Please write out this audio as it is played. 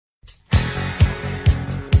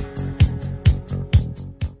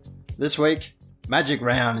This week, Magic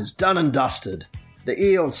Round is done and dusted. The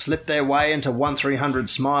Eels slipped their way into 1300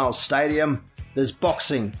 Smiles Stadium. There's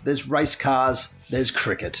boxing, there's race cars, there's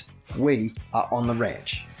cricket. We are on the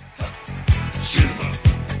ranch.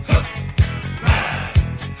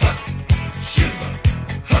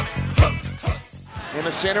 In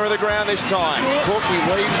the centre of the ground this time. Cook, he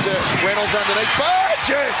leaves Reynolds underneath.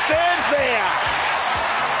 Burgess, Sam's there.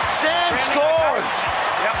 Sam scores.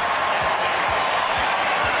 Yep.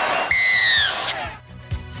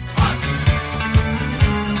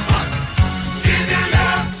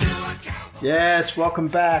 Yes, welcome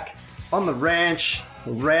back. On the ranch,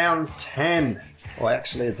 round 10. Well,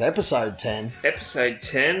 actually, it's episode 10. Episode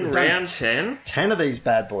 10, round 10. 10 of these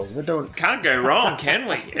bad boys. We're doing... Can't go wrong, can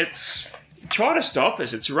we? It's... Try to stop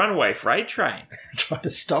us. It's a runaway freight train. Try to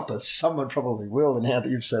stop us. Someone probably will, now that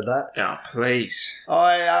you've said that. Oh, please.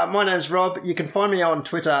 My name's Rob. You can find me on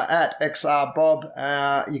Twitter at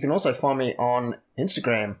XRBob. You can also find me on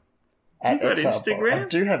Instagram at You got XRBob. Instagram? I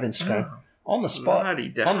do have Instagram. Oh. On the spot.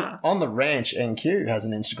 La-di-da. On the ranch, NQ has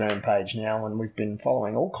an Instagram page now, and we've been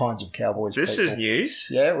following all kinds of Cowboys This people. is news.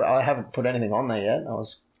 Yeah, well, I haven't put anything on there yet. I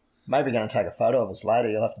was maybe going to take a photo of us later.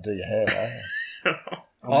 You'll have to do your hair, though.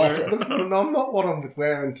 I'm not what I'm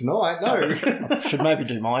wearing tonight, no. I should maybe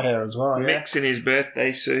do my hair as well. Yeah. Mick's in his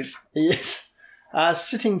birthday suit. Yes.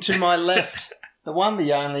 Sitting to my left, the one,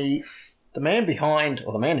 the only, the man behind,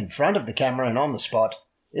 or the man in front of the camera and on the spot,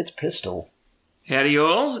 it's Pistol. Howdy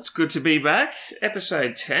all. It's good to be back.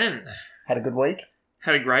 Episode 10. Had a good week?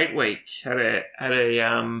 Had a great week. Had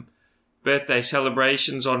a birthday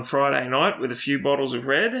celebrations on Friday night with a few bottles of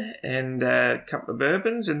red and a couple of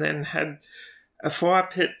bourbons, and then had a fire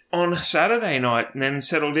pit on Saturday night, and then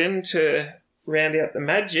settled in to round out the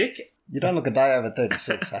magic. You don't look a day over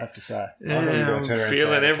 36, I have to say. Yeah, I'm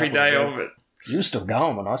feeling every day of it. You were still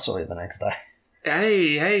going when I saw you the next day.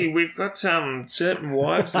 Hey, we've got some certain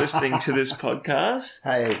wives listening to this podcast.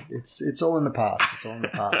 Hey, it's all in the past. It's all in the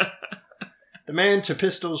past. The man to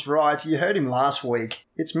Pistol's right, you heard him last week.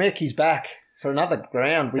 It's Mick, he's back for another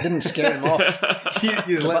round. We didn't scare him off.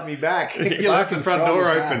 You let me back. You left the front door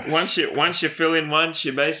open. Once you fill in once,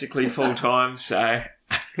 you're basically full time. So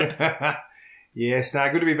Yes,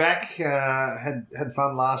 good to be back. Had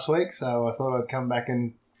fun last week, so I thought I'd come back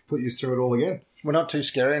and put you through it all again. We're not too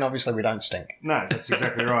scary, and obviously we don't stink. No, that's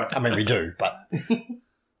exactly right. I mean, we do, but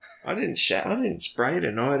I didn't spray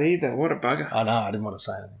tonight either. What a bugger! I know, I didn't want to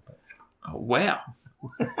say anything. But... Oh, wow.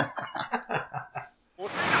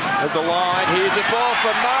 At the line, here's a ball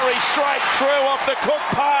from Murray straight through off the Cook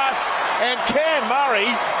pass, and Cam Murray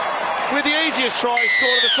with the easiest try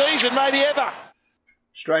score of the season, maybe ever.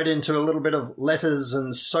 Straight into a little bit of letters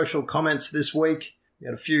and social comments this week. We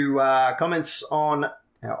had a few comments on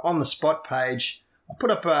our On The Spot page. I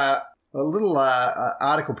put up a little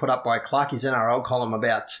article put up by Clarkie's NRL column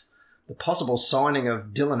about the possible signing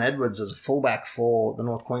of Dylan Edwards as a fullback for the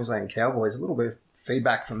North Queensland Cowboys. A little bit of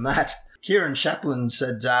feedback from that. Kieran Chaplin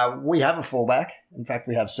said, we have a fullback. In fact,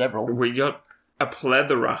 we have several. We got a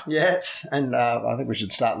plethora. Yes, and I think we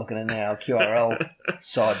should start looking in our QRL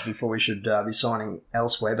sides before we should be signing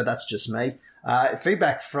elsewhere, but that's just me.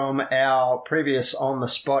 Feedback from our previous On The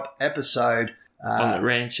Spot episode. On the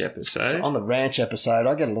ranch episode. So on the ranch episode,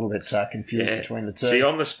 I get a little bit confused between the two. See,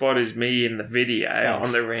 On The Spot is me in the video. Yes.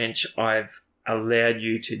 On the ranch, I've allowed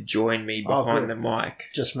you to join me behind the mic.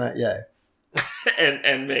 Just me, yeah.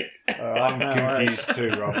 and Mick. I'm confused too,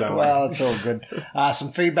 Rob. Don't Well, it's all good.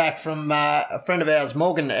 Some feedback from a friend of ours,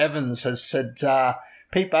 Morgan Evans, has said,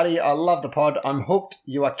 Pete Buddy, I love the pod. I'm hooked.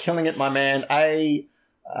 You are killing it, my man. A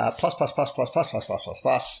plus.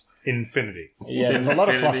 Infinity. Yeah, there's a lot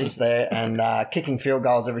of pluses there, and kicking field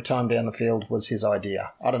goals every time down the field was his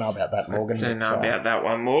idea. I don't know about that, Morgan. I don't know about that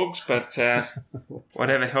one, Morgs, but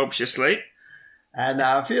whatever helps you sleep. And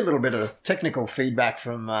a few little bit of technical feedback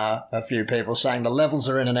from a few people saying the levels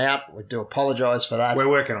are in and out. We do apologise for that. We're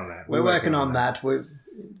working on that. We're working on that.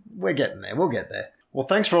 We're getting there. We'll get there. Well,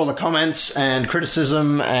 thanks for all the comments and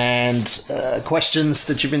criticism and questions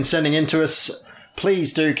that you've been sending in to us.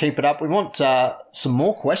 Please do keep it up. We want some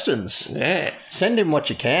more questions. Yeah. Send in what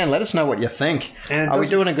you can. Let us know what you think. And are we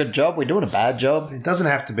doing a good job? Are we doing a bad job? It doesn't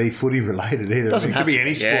have to be footy related either. It could be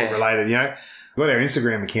any sport related, you know. We've got our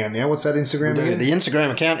Instagram account now. What's that Instagram again? The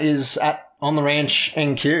Instagram account is at On The Ranch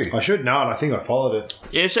NQ. I should know it. I think I followed it.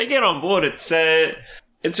 Yeah, so get on board. It's a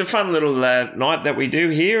fun little night that we do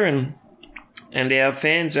here, and our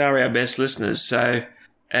fans are our best listeners. So,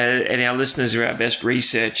 and our listeners are our best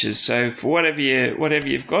researchers. So, for whatever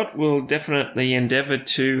you've got, we'll definitely endeavour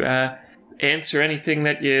to answer anything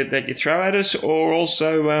that you throw at us, or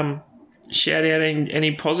also shout out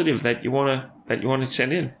any positive that you want to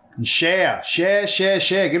send in. And share.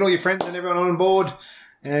 Get all your friends and everyone on board.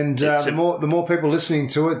 And the more people listening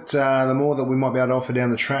to it, the more that we might be able to offer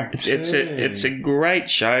down the track. It's a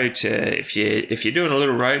great show to if you're doing a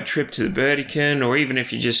little road trip to the Burdekin, or even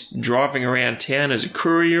if you're just driving around town as a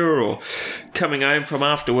courier or coming home from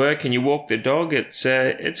after work and you walk the dog. It's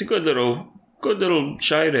a good little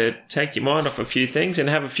show to take your mind off a few things and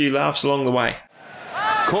have a few laughs along the way.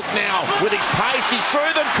 Cook now with his pace, he's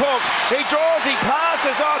through them. Cook, he draws, he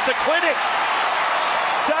passes on to Clinic.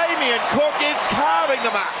 Damien Cook is carving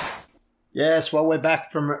them up. Yes, well, we're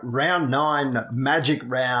back from round 9, Magic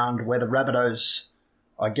Round, where the Rabbitohs,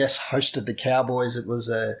 I guess, hosted the Cowboys. It was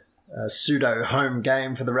a pseudo home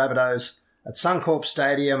game for the Rabbitohs at Suncorp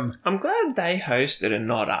Stadium. I'm glad they hosted and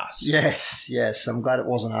not us. Yes. I'm glad it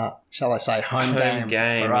wasn't a, shall I say, home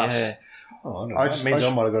game for us. Yeah. Oh, no, that means I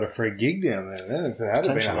might have got a free gig down there then if it had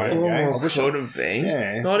been a home game. I wish it would have been.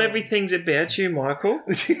 Yeah, not everything's about you, Michael.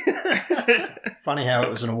 Funny how it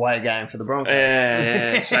was an away game for the Broncos.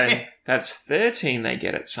 Yeah. So that's 13 they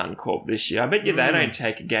get at Suncorp this year. I bet you they don't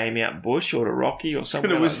take a game out bush or to Rocky or something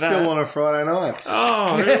like that. And it was still on a Friday night.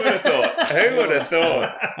 Oh, who would have thought? Who would have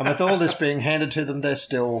thought? And with all this being handed to them, they're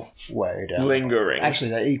still way down. Lingering. Actually,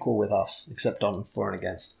 they're equal with us, except on for and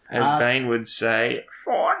against. As Bain would say,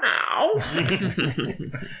 for now.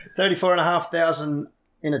 34,500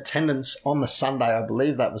 in attendance on the Sunday. I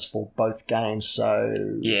believe that was for both games. So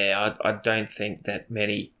yeah, I don't think that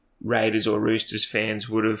many Raiders or Roosters fans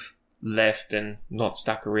would have left and not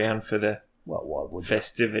stuck around for the why would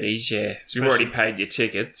festivities. Yeah, you've already paid your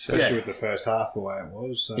ticket. So. Especially with the first half the way it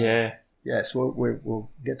was. So. Yeah. Yes,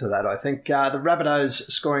 we'll get to that, I think. The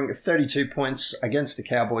Rabbitohs scoring 32 points against the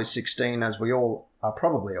Cowboys 16, as we all are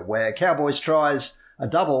probably aware. Cowboys tries a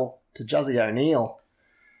double to Juzzy O'Neill.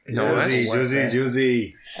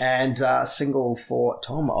 Juzzy. And a single for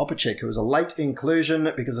Tom Opachik, who was a late inclusion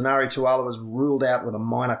because Anari Tuala was ruled out with a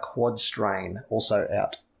minor quad strain, also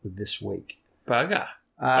out this week. Bugger.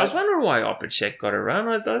 I was wondering why Opachek got a run.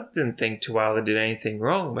 I didn't think Tuala did anything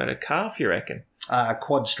wrong, but a calf, you reckon?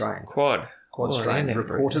 Quad strain. Quad strain,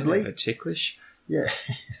 reportedly. Never ticklish. Yeah,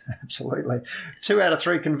 absolutely. 2 out of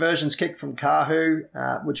 3 conversions kicked from Kahu,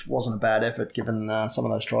 which wasn't a bad effort given some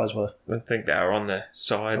of those tries were... I think they were on the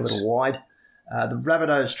sides. A little wide. The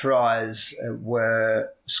Rabbitohs tries were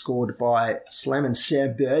scored by Slam and Sarah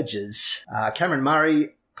Burgess, Cameron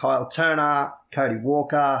Murray, Kyle Turner, Cody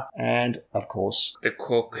Walker, and, of course... The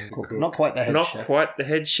cook. Not quite the head chef. Not quite the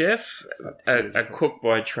head chef. A cook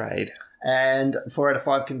by trade. And 4 out of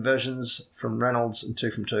 5 conversions from Reynolds and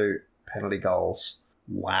 2 from 2 penalty goals.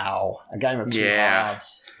 Wow. A game of two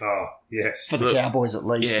halves. Oh, yes. For the Cowboys, at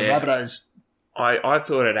least. Yeah. The Rabbitohs... I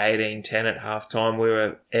thought at 18-10 at halftime we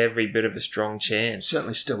were every bit of a strong chance.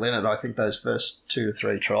 Certainly still in it. I think those first 2 or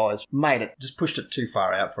 3 tries just pushed it too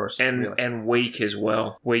far out for us. And weak as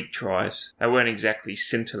well. Weak tries. They weren't exactly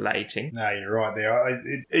scintillating. No, you're right there.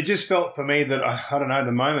 It just felt for me that, I don't know,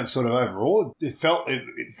 the moment sort of overall, it felt,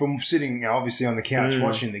 from sitting obviously on the couch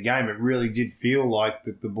watching the game, it really did feel like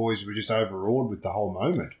that the boys were just overawed with the whole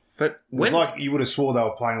moment. But it was like you would have swore they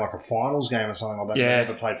were playing like a finals game or something like that. Yeah. They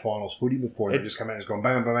never played finals footy before. They just come out and just gone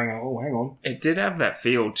bang, bang, bang, and oh, hang on. It did have that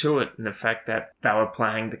feel to it, and the fact that they were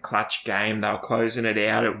playing the clutch game, they were closing it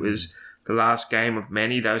out. It was the last game of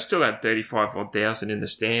many. They still had 35,000 in the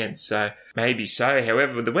stands, so maybe so.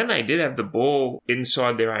 However, when they did have the ball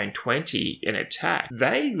inside their own 20 in attack,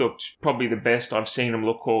 they looked probably the best I've seen them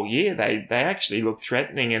look all year. They actually looked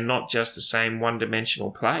threatening and not just the same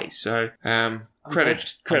one-dimensional play. So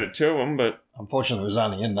credit to them, but unfortunately, it was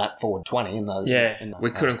only in that forward 20. We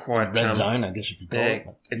couldn't quite red zone, I guess you could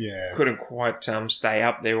call it. Couldn't quite stay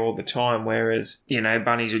up there all the time. Whereas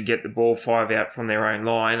Bunnies would get the ball 5 out from their own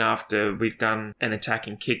line after we've done an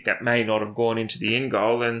attacking kick that may not have gone into the end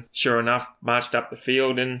goal, and sure enough, marched up the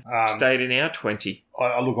field and stayed in our 20.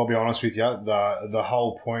 Look, I'll be honest with you. The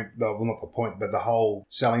whole point, well, not the point, but the whole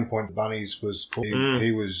selling point of Bunnies was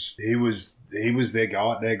he was their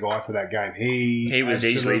guy for that game. He was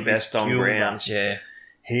easily best on grounds. Yeah,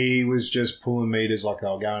 he was just pulling meters like they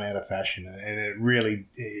were going out of fashion, and it really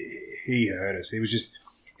he hurt us.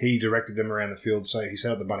 He directed them around the field, so he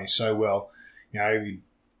set up the Bunnies so well. He'd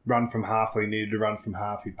run from half when he needed to run from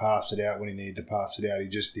half. He'd pass it out when he needed to pass it out.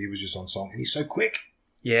 He was just on song, and he's so quick.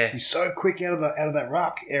 Yeah, he's so quick out of that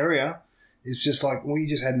ruck area. It's just like we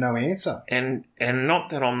just had no answer. And not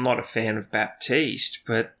that I'm not a fan of Baptiste,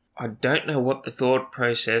 but I don't know what the thought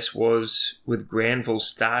process was with Granville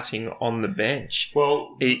starting on the bench.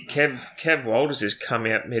 Well, Kev Walters has come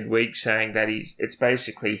out midweek saying that it's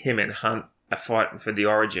basically him and Hunt are fighting for the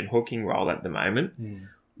Origin hooking role at the moment.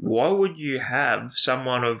 Why would you have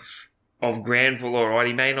someone of Granville, all right,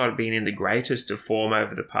 he may not have been in the greatest of form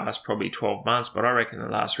over the past probably 12 months, but I reckon the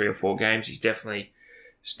last 3 or 4 games he's definitely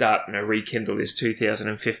starting to rekindle his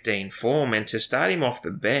 2015 form. And to start him off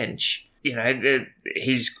the bench, you know,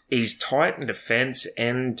 he's tight in defence,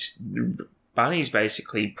 and Bunnies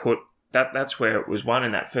basically put that's where it was won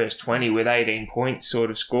in that first 20 with 18 points sort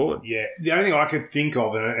of scored. Yeah. The only thing I could think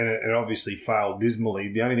of, and it obviously failed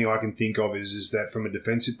dismally, the only thing I can think of is that from a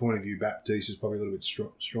defensive point of view, Baptiste is probably a little bit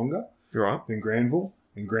stronger than Granville.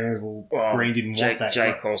 And Granville, Green didn't want that.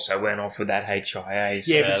 Jake also went off with that HIA.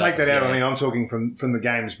 Yeah, but take that out. I mean, I'm talking from the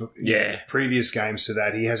games, but previous games to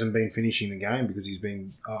that, he hasn't been finishing the game because he's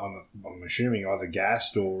been, I'm assuming, either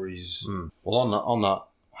gassed or he's... Well, on the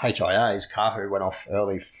HIAs, Kahu went off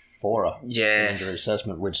early for a injury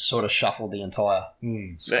assessment, which sort of shuffled the entire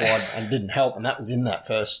squad and didn't help, and that was in that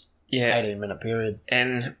first 18-minute period.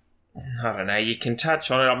 And I don't know, you can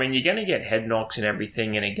touch on it. I mean, you're going to get head knocks and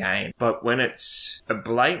everything in a game, but when it's a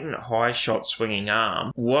blatant high shot swinging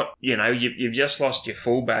arm, you've just lost your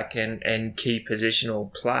fullback and key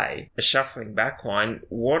positional play, a shuffling back line.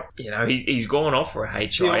 He's gone off for a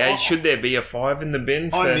HIA. Should there be a 5 in the bin?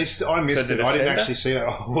 I missed it. I didn't actually see that.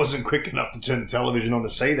 I wasn't quick enough to turn the television on to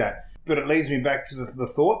see that. But it leads me back to the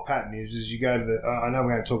thought pattern is you go to the... I know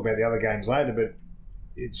we're going to talk about the other games later, but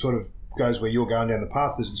it sort of goes where you're going down the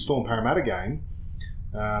path. There's the Storm Parramatta game.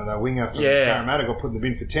 The winger from Parramatta got put in the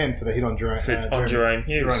bin for 10 for the hit on Jerome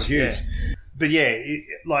Hughes. Yeah. But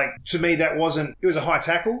to me, that wasn't... It was a high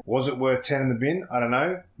tackle. Was it worth 10 in the bin? I don't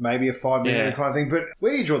know. Maybe a 5 minute kind of thing. But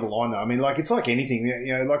where do you draw the line, though? I mean, it's like anything.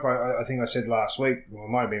 You know, like I think I said last week,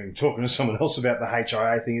 I might have been talking to someone else about the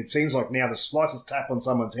HIA thing. It seems like now the slightest tap on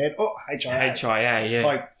someone's head, HIA. HIA, yeah.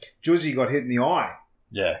 Like, Juzzy got hit in the eye.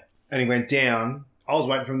 Yeah. And he went down. I was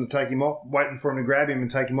waiting for him to take him off, waiting for him to grab him and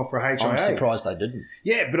take him off for a HIA. I'm surprised they didn't.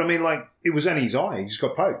 Yeah, but I mean, it was only his eye. He just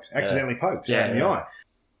got poked, accidentally poked in the eye.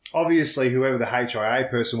 Obviously, whoever the HIA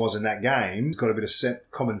person was in that game has got a bit of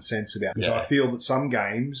common sense about it. So I feel that some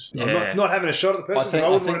games, I'm not having a shot at the person, I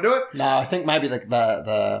wouldn't want to do it. No, I think maybe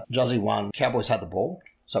the Juzzy one, Cowboys had the ball,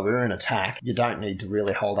 so we were in attack. You don't need to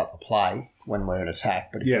really hold up the play when we're in attack,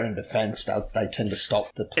 but if you're in defence, they tend to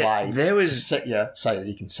stop the play to set you so that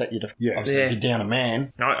you can set you to obviously be down a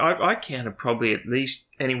man. I counted probably at least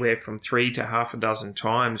anywhere from 3 to half a dozen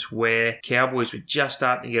times where Cowboys were just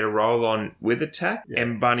starting to get a roll on with attack,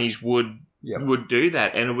 and Bunnies would do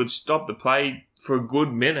that, and it would stop the play for a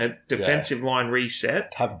good minute, defensive line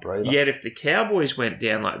reset. Have a breather. Yet if the Cowboys went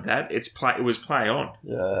down like that, it was play on.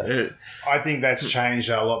 Yeah. I think that's changed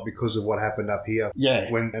a lot because of what happened up here. Yeah.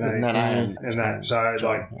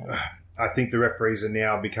 I think the referees are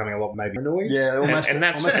now becoming a lot maybe annoyed. Yeah, and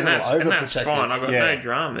that's fine. I've got no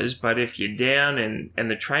dramas, but if you're down and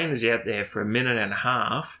the trainer's out there for a minute and a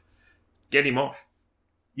half, get him off.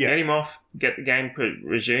 Yeah. Get him off, get the game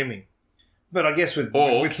resuming. But I guess with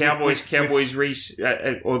Cowboys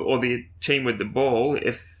or the team with the ball,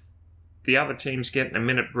 if the other team's getting a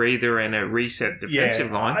minute breather and a reset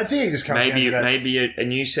defensive line, I think it just comes down to that. Maybe a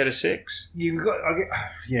new set of 6. I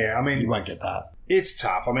mean, you won't get that. It's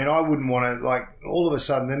tough. I mean, I wouldn't want to all of a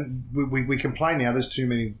sudden. Then we complain now. There's too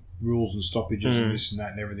many rules and stoppages and this and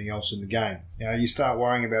that and everything else in the game. You know, you start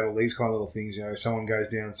worrying about all these kind of little things. You know, someone goes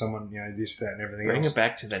down, someone, this, that, and everything else. Bring it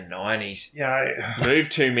back to the 90s. Yeah, move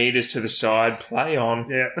 2 meters to the side, play on.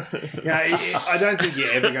 Yeah, I don't think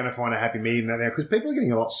you're ever going to find a happy medium now because people are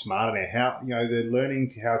getting a lot smarter now. How they're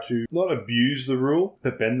learning how to not abuse the rule,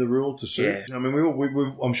 but bend the rule to suit. Yeah. I mean,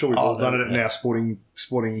 I'm sure we've all done it in our sporting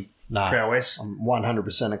prowess. I'm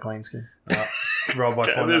 100% a clean skin. Rob,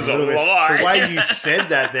 I find that a little lie. The way you said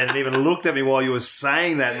that then and even looked at me while you were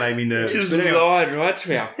saying that made me nervous. Just lied right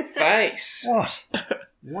to our face. What?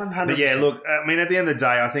 100%. But yeah, look, I mean, at the end of the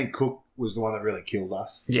day, I think Cook was the one that really killed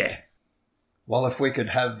us. Yeah. Well, if we could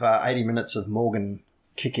have 80 minutes of Morgan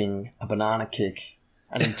kicking a banana kick,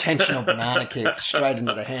 an intentional banana kick straight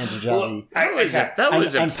into the hands of Juzzy. That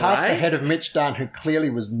was a past the head of Mitch Dunn, who clearly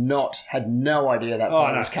had no idea that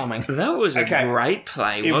ball was coming. That was a great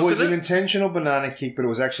play, wasn't it? It was an intentional banana kick, but it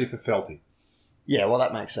was actually for Felty. Yeah, well,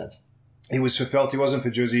 that makes sense. It was for Felty, it wasn't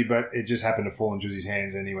for Juzzy, but it just happened to fall in Juzzy's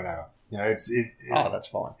hands and he went over. That's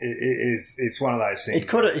fine. It's one of those things.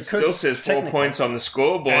 It still says 4 points on the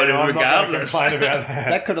scoreboard, and regardless. I'm not going to complain about that.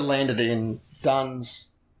 That could have landed in Dunn's...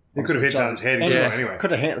 It could have hit Dunn's head anyway.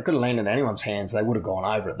 Could have landed in anyone's hands. They would have gone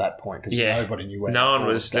over at that point because nobody knew where. No one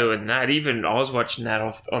was doing that. Even I was watching that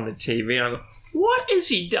on the TV and I go, what is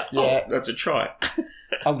he done? Yeah. Oh, that's a try.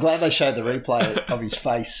 I'm glad they showed the replay of his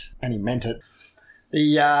face and he meant it.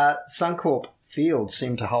 The Suncorp field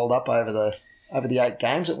seemed to hold up over over the 8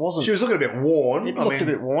 games. It wasn't. She was looking a bit worn. It looked a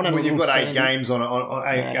bit worn. And when you've got 8 sandy. games on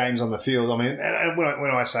 8 games on the field, I mean, and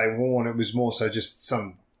when I say worn, it was more so just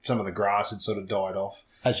some of the grass had sort of died off.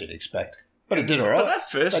 As you'd expect. But it did all But right. that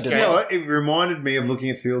first They game, did. You know, it reminded me of looking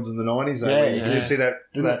at fields in the 90s, though. Yeah, Where you yeah. did see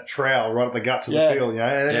that trowel right at the guts of Yeah. the field, you know,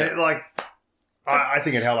 and Yeah. it, like, I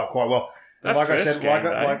think it held up quite well. That Like I first said, game,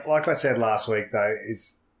 though. like I said last week, though,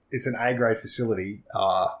 it's an A-grade facility.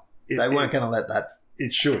 They weren't going to let that.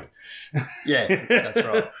 It should. Yeah, that's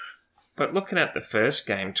right. But looking at the first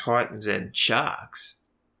game, Titans and Sharks,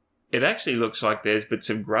 it actually looks like there's bits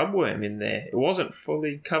of grubworm in there. It wasn't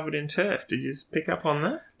fully covered in turf. Did you pick up on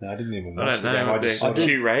that? No, I didn't even I watch don't the know. game. I just saw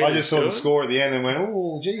the Raiders score at the end and went,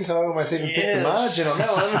 oh, geez, I almost even picked the margin on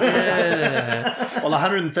that one. Yeah. Well,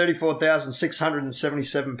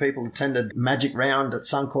 134,677 people attended Magic Round at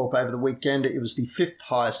Suncorp over the weekend. It was the 5th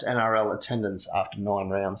highest NRL attendance after 9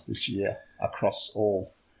 rounds this year across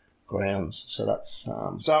all grounds. So that's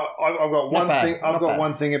So I've got one bad, thing. I've not got bad.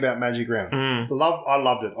 one thing about Magic Round. Mm. I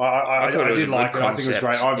loved it. I thought it was did a like good it. I think it was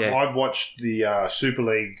great. concept, I've watched the Super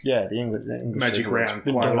League. the English Magic Super League's Round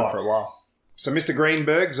been quite doing a it lot. for a while. So Mr.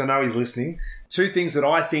 Greenberg, because I know he's listening, 2 things that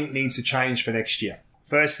I think needs to change for next year.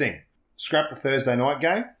 First thing, scrap the Thursday night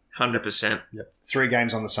game. 100%. 3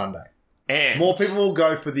 games on the Sunday. And More people will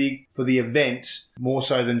go for the event more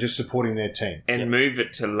so than just supporting their team. and move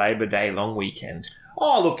it to Labor Day long weekend.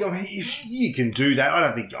 Oh, look, I mean, if you can do that. I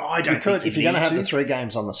don't think If you're going to need have the 3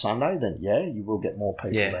 games on the Sunday, then you will get more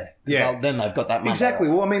people Yeah. there. 'Cause Yeah. then they've got that Monday Exactly.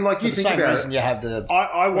 off. Well, I mean, like For you the think same about reason it. you have the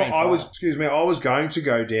I grand was final. I was going to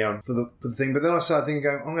go down for the thing, but then I started thinking,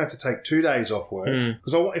 I'm going to have to take 2 days off work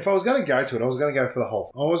because if I was going to go to it, I was going to go for the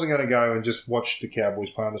whole. I wasn't going to go and just watch the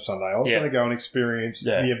Cowboys play on the Sunday. I was Yeah. going to go and experience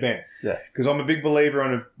Yeah. the event. Yeah. Because I'm a big believer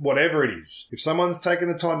in whatever it is. If someone's taken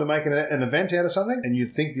the time to make an event out of something, and you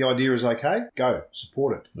think the idea is okay, go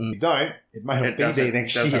support it. If you don't, it may not It be there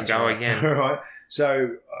next year. doesn't go again. All right.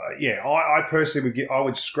 So I personally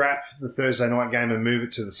would scrap the Thursday night game and move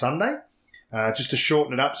it to the Sunday. Just to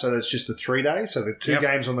shorten it up so that it's just the 3 days. So the 2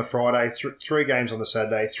 games on the Friday, 3 games on the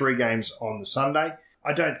Saturday, 3 games on the Sunday.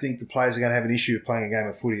 I don't think the players are going to have an issue with playing a game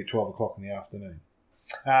of footy at 12 o'clock in the afternoon.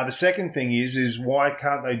 The second thing is why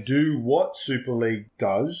can't they do what Super League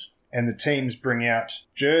does and the teams bring out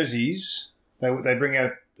jerseys? They bring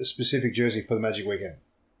out a specific jersey for the Magic Weekend.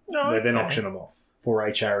 No, They then auction them off for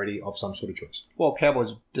a charity of some sort of choice. Well,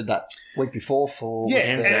 Cowboys did that week before for Yeah,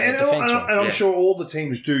 Anzac and defensemen. I'm Yeah. sure all the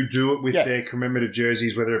teams do it with Yeah. their commemorative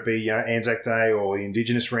jerseys, whether it be Anzac Day or the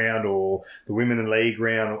Indigenous round or the Women in League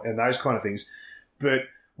round and those kind of things. But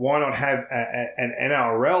why not have an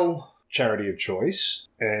NRL charity of choice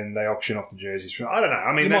and they auction off the jerseys? I don't know.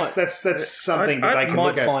 I mean, You that's something that they You can might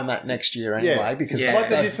look at. find that next year anyway Yeah. because Yeah. Like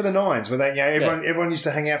they they- did for the Nines, where they, everyone used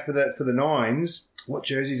to hang out for the Nines. What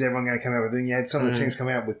jerseys is everyone going to come out with? And you had some of the teams come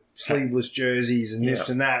out with sleeveless jerseys and this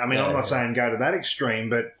and that. I mean, I'm not saying go to that extreme,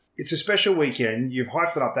 but it's a special weekend. You've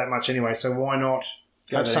hyped it up that much anyway, so why not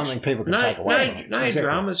go have to something people can take away from it. No Exactly.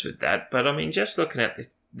 dramas with that. But I mean, just looking at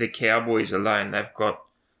the Cowboys alone, they've got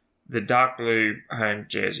the dark blue home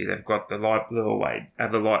jersey. They've got the light blue away,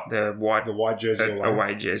 the white the white jersey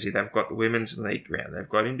away jersey. They've got the women's league round. They've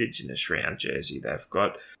got Indigenous round jersey. They've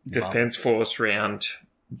got Defence Force round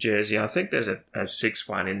jersey. I think there's a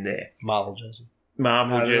 6-1 in there. Marvel jersey.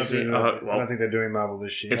 Marvel No, jersey. I don't think they're doing Marvel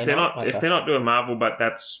this year. If they're not doing Marvel, but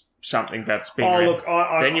that's something that's been.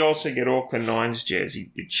 Then you also get Auckland Nines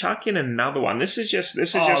jersey. You chuck in another one. This is just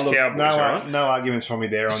Cowboys, right? No arguments from me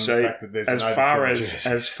there on the fact that there's as an far overkill as jersey.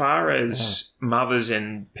 as far as mothers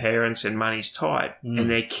and parents and money's tight, and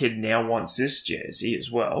their kid now wants this jersey as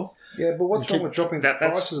well. Yeah, but what's wrong with dropping the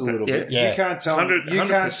prices a little bit? yeah. You can't tell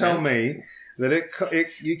 100%. me that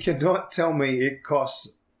you cannot tell me it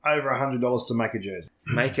costs over $100 to make a jersey.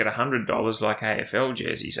 Make it $100 like AFL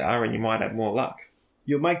jerseys are, and you might have more luck.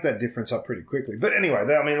 You'll make that difference up pretty quickly. But anyway,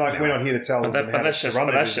 I mean, we're not here to tell them how that's to just run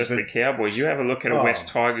their that's just business, the Cowboys. You have a look at a Oh. West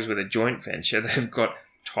Tigers with a joint venture. They've got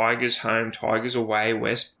Tigers home, Tigers away,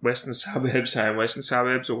 Western Suburbs home, Western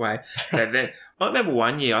Suburbs away. I remember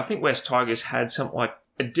one year, I think West Tigers had something like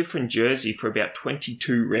a different jersey for about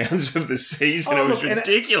 22 rounds of the season. Oh, it was look, and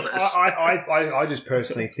ridiculous. I just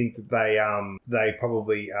personally think that they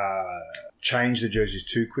probably changed the jerseys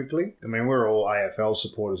too quickly. I mean, we're all AFL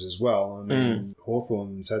supporters as well. I mean,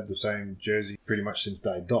 Hawthorn's had the same jersey pretty much since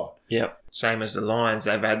day dot. Yep. Same as the Lions.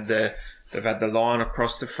 They've had the line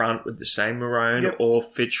across the front with the same maroon Yep. or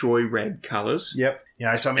Fitzroy red colours. Yep.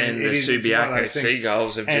 So I mean, And it the is, it's one of Subiaco those things.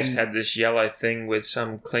 Seagulls have just And- had this yellow thing with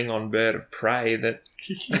some Klingon bird of prey that...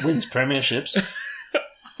 Wins premierships.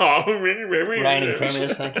 Oh, really? Reigning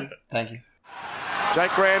premiers, thank you.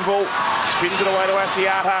 Jake Granville spins it away to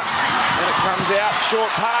Asiata, and it comes out. Short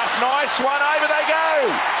pass, nice one, over they go.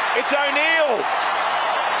 It's O'Neill.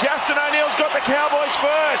 Justin O'Neill's got the Cowboys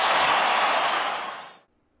first.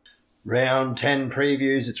 Round 10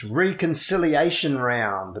 previews. It's reconciliation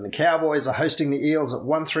round, and the Cowboys are hosting the Eels at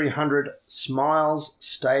 1300 Smiles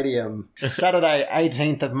Stadium, Saturday,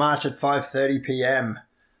 18th of March at 5:30 p.m.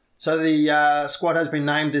 So the squad has been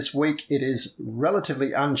named this week. It is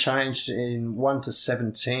relatively unchanged in 1 to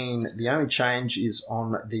 17. The only change is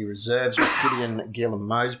on the reserves, with Gideon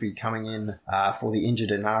Gillum-Mosby coming in for the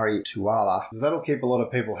injured Inari Tuala. That'll keep a lot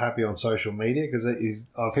of people happy on social media because I've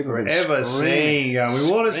People have been forever screaming. seen.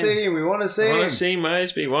 We want to see him. We want to see him. Want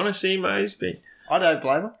to see Mosby. I don't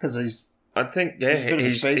blame him because he's I think, He's a bit of a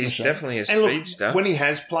he's speed machine. definitely a And look, speedster. when he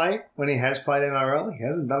has played NRL, he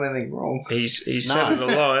hasn't done anything wrong. He's said it a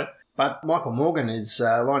lot. But Michael Morgan is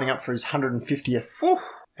lining up for his 150th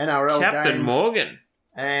NRL Captain game. Morgan.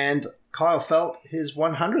 And Kyle Felt his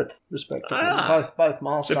 100th, respectively. Ah. Both The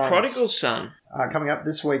milestones. prodigal son. Coming up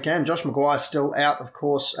this weekend, Josh Maguire still out, of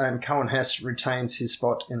course, and Cohen Hess retains his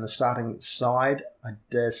spot in the starting side. I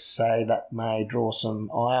dare say that may draw some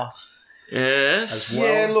ire. Yes. As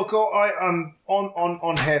well. Yeah, look,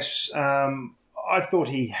 on Hess, I thought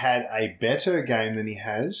he had a better game than he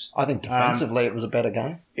has. I think defensively it was a better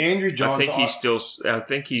game. Andrew Johns, I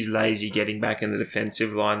think he's lazy getting back in the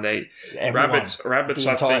defensive line. Everyone. Rabbits. The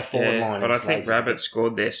I entire think, forward line but I is think lazy. Rabbits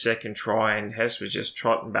scored their second try, and Hess was just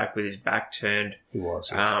trotting back with his back turned, He was.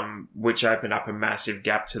 which opened up a massive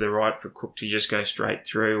gap to the right for Cook to just go straight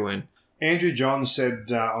through. And Andrew Johns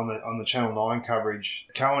said on the Channel 9 coverage,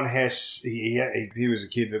 Cohen Hess, he was a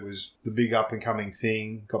kid that was the big up-and-coming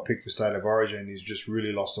thing, got picked for State of Origin, he's just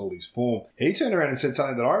really lost all his form. He turned around and said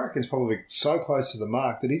something that I reckon is probably so close to the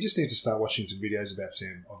mark that he just needs to start watching some videos about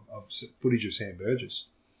footage of Sam Burgess.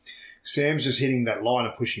 Sam's just hitting that line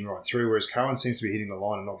and pushing right through, whereas Cohen seems to be hitting the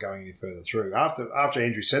line and not going any further through. After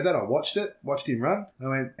Andrew said that, I watched him run. I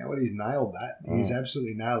went, oh, he's nailed that. He's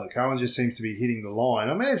absolutely nailed it. Cohen just seems to be hitting the line.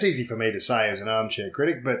 I mean, it's easy for me to say as an armchair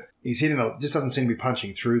critic, but he's just doesn't seem to be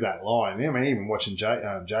punching through that line. I mean, even watching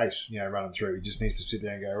Jace, running through, he just needs to sit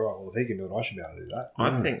there and go, right, well, if he can do it, I should be able to do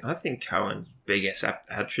that. I think Cohen's biggest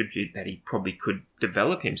attribute that he probably could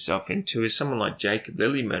develop himself into is someone like Jacob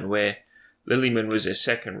Lillyman, where Lillyman was a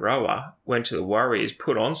second rower, went to the Warriors,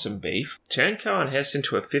 put on some beef, turned Cohen Hess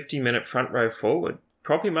into a 50-minute front row forward,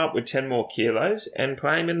 prop him up with 10 more kilos, and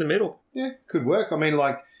play him in the middle. Yeah, could work. I mean,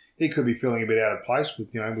 he could be feeling a bit out of place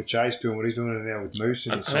with Jace doing what he's doing and now with Moose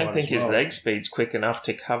in I the side don't think as his well. leg speed's quick enough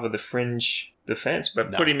to cover the fringe defence,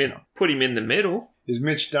 but put him in the middle. Is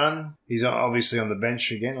Mitch Dunn? He's obviously on the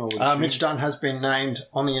bench again. I would assume. Mitch Dunn has been named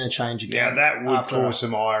on the interchange again. Now that would cause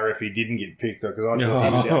some ire if he didn't get picked, because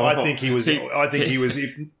I think he was.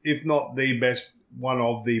 if not the best, one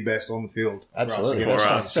of the best on the field. Absolutely. For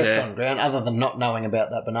us, best yeah. on ground, other than not knowing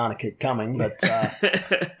about that banana kick coming, but I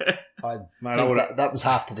think that was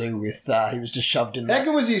half to do with he was just shoved in How there.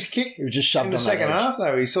 good was his kick He was just shoved in the on second that edge. half,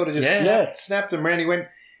 though? He sort of just snapped him around.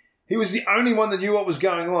 He was the only one that knew what was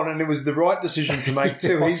going on, and it was the right decision to make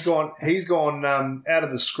too. He's gone out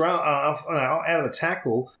of the scrum, out of the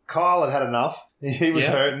tackle. Kyle had enough. He was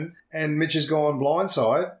hurting, and Mitch has gone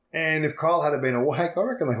blindside. And if Kyle had been awake, I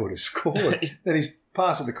reckon they would have scored. Then he's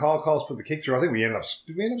passed it to Kyle. Kyle's put the kick through. I think did we end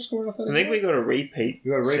up scoring off that? I think we got a repeat.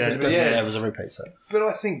 We got a repeat. Definitely, Yeah, there was a repeat set. but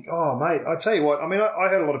I think, oh mate, I tell you what. I mean, I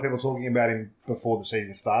heard a lot of people talking about him before the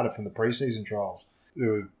season started from the preseason trials. They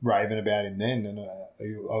were raving about him then, and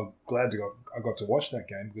I'm glad I got to watch that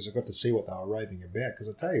game because I got to see what they were raving about. Because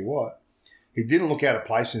I tell you what, he didn't look out of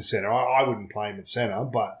place in centre. I wouldn't play him at centre,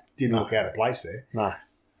 but didn't look out of place there. No.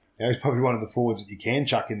 He's probably one of the forwards that you can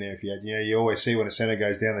chuck in there if you had. You always see when a centre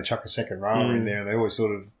goes down, they chuck a second rower in there, and they always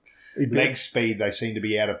sort of leg speed. They seem to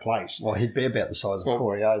be out of place. Well, he'd be about the size of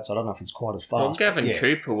Corey Oates. I don't know if he's quite as fast. Well, Gavin yeah.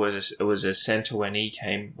 Cooper was a centre when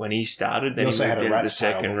he started. Then He also he had moved a into the rat's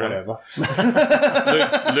tail, second but row.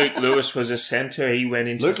 whatever. Luke Lewis was a centre. He went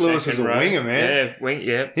into Luke the Lewis second was a row. winger, man.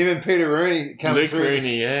 Yeah. Him and Peter Rooney come Luke through.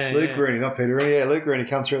 Rooney, Luke Rooney, not Peter Rooney. Yeah, Luke Rooney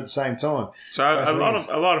come through at the same time. So a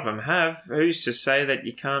lot of them have. Who's to say that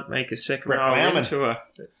you can't make a second Brett row Plowman. into a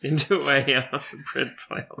Brett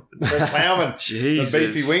Plowman? Brett Plowman, Jesus. the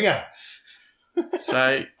beefy winger.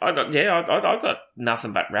 So I got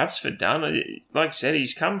nothing but raps for Dunn. Like I said,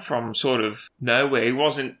 he's come from sort of nowhere. He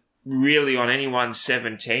wasn't really on anyone's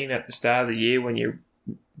 17 at the start of the year when you're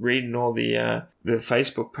reading all the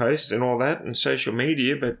Facebook posts and all that and social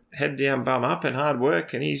media, but head down, bum up, and hard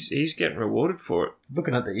work, and he's getting rewarded for it.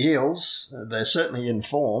 Looking at the Eels, they're certainly in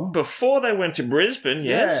form. Before they went to Brisbane,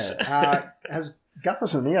 yes. Yeah, has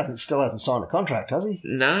Gutherson here still hasn't signed a contract, has he?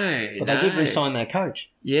 No, But they did re-sign their coach.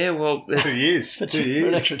 Yeah, well, 2 years. For 2 an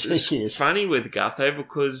years. extra 2 years. it's funny with Gutho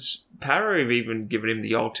because Para have even given him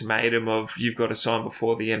the ultimatum of you've got to sign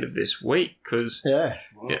before the end of this week because Yeah.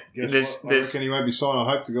 Well, Yeah, guess there's- what? I reckon he won't be signed.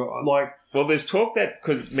 I hope to go. Like, well, there's talk that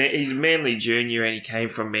because he's Manly junior and he came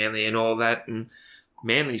from Manly and all that, and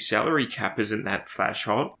Manly's salary cap isn't that flash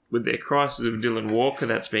hot with their crisis of Dylan Walker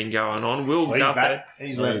that's been going on. Will well, he's Gutho? back.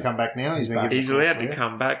 He's allowed to come back now. He's been given He's a allowed to contract.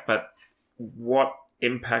 come back, but what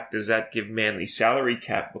impact does that give Manly's salary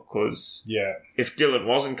cap? Because Yeah. if Dylan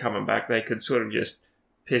wasn't coming back, they could sort of just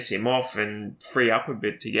piss him off and free up a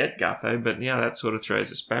bit to get Gutho. But yeah, that sort of throws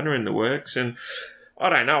a spanner in the works. And I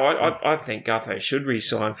don't know. I think Gutho should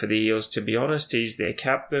re-sign for the Eels, to be honest. He's their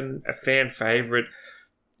captain, a fan favourite.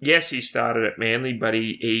 Yes, he started at Manly, but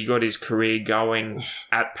he got his career going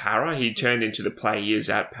at Para. He turned into the player he is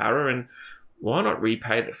at Para, and why not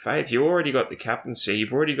repay the faith? You already got the captaincy.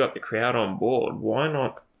 You've already got the crowd on board. Why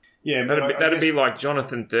not? Yeah, but That'd be guess- like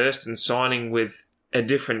Jonathan Thurston signing with a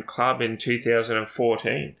different club in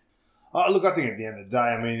 2014. Look, I think at the end of the day,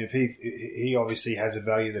 I mean, if he obviously has a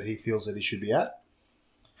value that he feels that he should be at.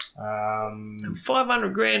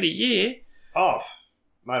 $500,000 a year. Oh,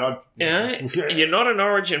 mate, You know, you're not an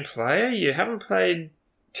Origin player. You haven't played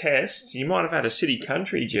Tests. You might have had a City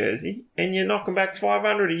Country jersey, and you're knocking back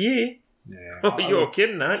 $500 a year. Yeah, Oh, you're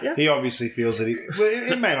kidding, aren't you? He obviously feels that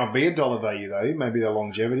it may not be a dollar value though. It may be the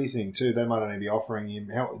longevity thing too. They might only be offering him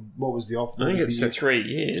what was the offer? I think What was it's the for 3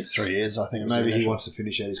 years. 3 years, I think. Maybe he wants to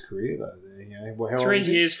finish out his career though. You know, well, how 3 old is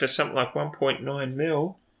years for something like 1.9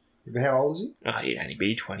 mil. he? How old is he? Oh, he'd only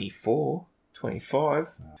be 24, 25.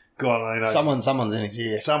 God, I know. Someone's in his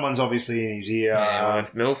ear. Someone's obviously in his ear. Yeah, well,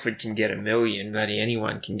 if Milford can get $1 million, buddy,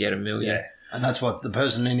 anyone can get $1 million. Yeah. And that's what the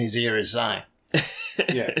person in his ear is saying.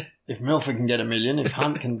 yeah. If Milford can get $1 million, if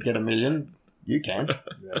Hunt can get $1 million, you can.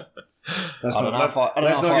 Yeah. Let's I not, don't know let's, if I- I don't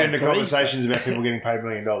let's know not if I get into agree. conversations about people getting paid $1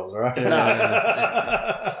 million, all right?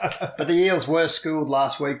 But the Eels were schooled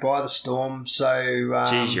last week by the Storm, so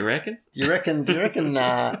Geez, you reckon? do you reckon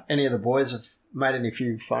any of the boys have made any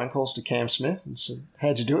few phone calls to Cam Smith and said,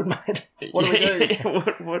 "How'd you do it, mate? What do we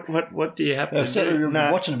do?" What do you have to They've said do? we've been No.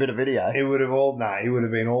 watching a bit of video. It would have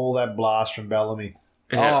been all that blast from Bellamy.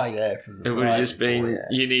 Oh yeah, from the It would have play just been, before, yeah.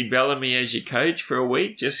 you need Bellamy as your coach for a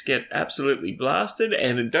week, just get absolutely blasted,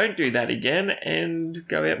 and don't do that again, and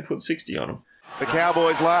go out and put 60 on them. The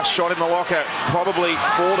Cowboys' last shot in the locker, probably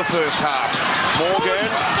for the first half. Morgan.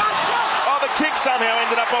 Oh, the kick somehow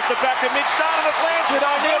ended up off the back of mid-start, and it lands with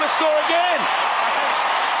O'Neill to score again.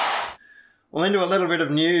 Well, into a little bit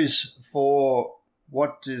of news for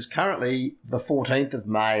what is currently the 14th of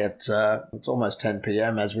May at it's almost 10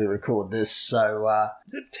 p.m. as we record this. So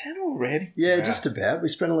Is it 10 already? yeah, just about. We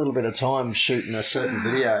spent a little bit of time shooting a certain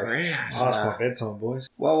video. Past my bedtime, boys.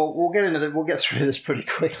 Well, we'll get into we'll get through this pretty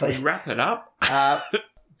quickly. Wrap it up.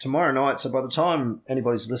 Tomorrow night, so by the time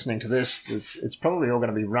anybody's listening to this, it's probably all going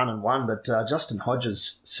to be run and won, but Justin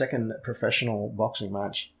Hodges' second professional boxing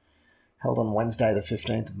match held on Wednesday the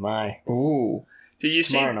 15th of May. Ooh. Did you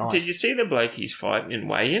Tomorrow night. Did you see the bloke he's fighting in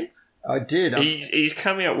weigh-in? I did. He's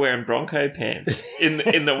coming out wearing Bronco pants in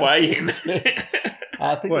the weigh-in.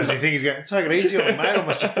 I think What there's does he think he's going to take it easy on me, mate? I'm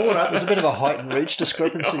a supporter. there's a bit of a height and reach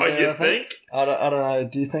discrepancy Oh, there, you I think? I don't know.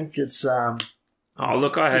 Do you think it's... Oh,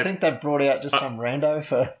 look, do you think they brought out just some rando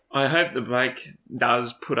for... I hope the bloke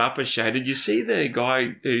does put up a show. Did you see the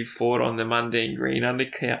guy who fought on the Mundine Green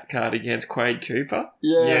undercard against Quade Cooper?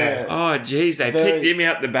 Yeah. Oh, geez, they Very- picked him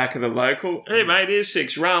out the back of the local. Hey, mate, here's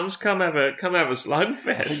 6 rums. Come have a I think he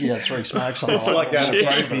slugfest. had 3 smokes on the It's like going to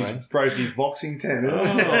Jeez. Brophy's boxing tent. Oh,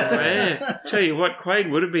 Isn't it? man. Tell you what,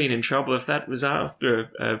 Quade would have been in trouble if that was after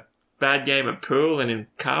a bad game of pool and in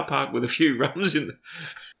car park with a few rums in the...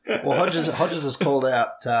 Well, Hodges has called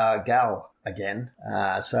out Gal again.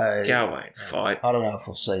 So Gal won't fight. I don't know if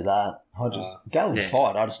we'll see that. Hodges, Gal would yeah.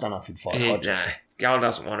 fight. I just don't know if he'd fight Hodges. No, Gal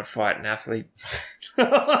doesn't want to fight an athlete.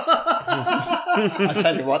 I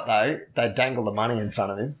tell you what, though, they dangle the money in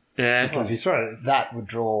front of him. Yeah. Oh, he's right. That would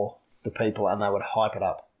draw the people, and they would hype it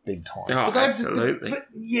up big time. Oh, they've- absolutely. But,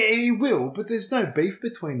 yeah, he will, but there's no beef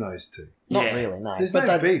between those two. Not Yeah. really, no. There's but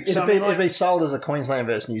no they'd- beef. So, I mean, it'd be sold as a Queensland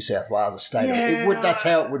versus New South Wales, a stadium. Yeah, It would, that's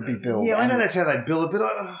how it would be billed. Yeah, I know And that's how they bill it, but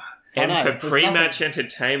And I know, for there's pre-match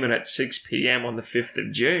entertainment at 6 p.m. on the 5th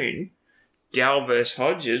of June, Gal versus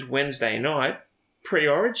Hodges, Wednesday night,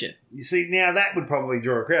 pre-origin. you see, now that would probably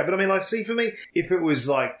draw a crowd. But I mean, like, see, for me, if it was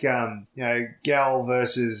like, Gal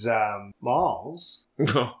versus Miles,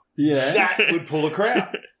 yeah. that would pull a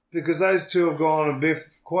crowd. Because those two have gone and biff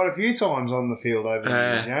quite a few times on the field over the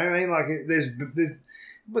years. You know what I mean? Like, there's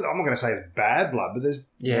But I'm not going to say it's bad blood, but there's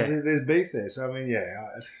there's beef there. So I mean,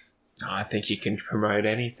 I think you can promote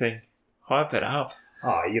anything. Hype it up.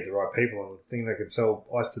 Oh, you get the right people. I would think they could sell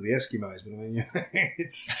ice to the Eskimos, but I mean,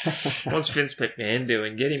 it's... What's Vince McMahon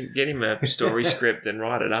doing? Get him a story script and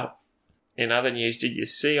write it up. In other news, did you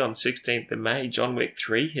see on 16th of May, John Wick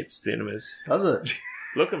 3 hits cinemas? Does it?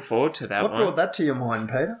 Looking forward to that What one. brought that to your mind,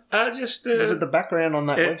 Peter? Was it the background on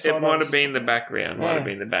that website? It might have been the background. Yeah.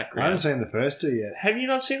 I haven't seen the first two yet. Have you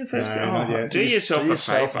not seen the first two? No, not yet. Do yourself a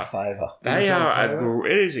favour. They are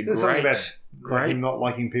it is a There's something great... about him not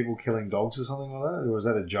liking people killing dogs or something like that? Or is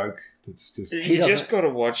that a joke? That's just... You just got to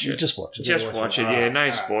watch it. Just watch it. Just watch it, yeah. No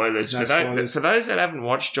spoilers. For those that haven't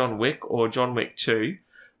watched John Wick or John Wick 2,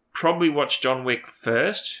 probably watch John Wick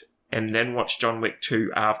first and then watch John Wick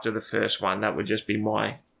 2 after the first one. That would just be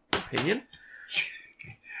my opinion.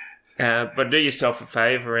 But do yourself a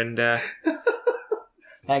favour and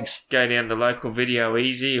Thanks. go down to local Video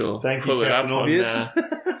Easy or pull it up on...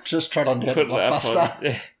 Just try to get put it up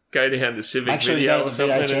Blockbuster. on... Go down to Civic Actually, Video go or to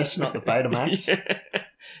something. VHS, not the Betamax.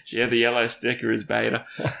 Yeah, the yellow sticker is beta.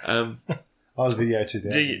 I was Video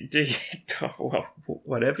 2000. Do you, well,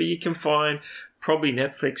 whatever you can find. Probably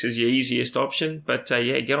Netflix is your easiest option. But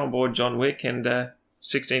get on board John Wick and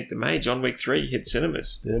 16th of May, John Wick 3 hit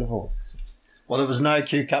cinemas. Beautiful. Well, there was no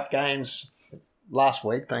Q Cup games last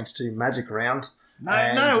week thanks to Magic Round.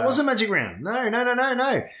 No, it wasn't Magic Round.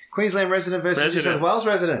 No. Queensland resident versus New South Wales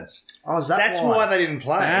residents. Oh, is that That's why they didn't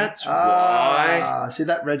play. That's why. See,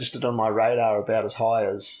 that registered on my radar about as high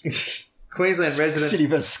as Queensland residents City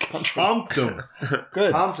versus Country. pumped them.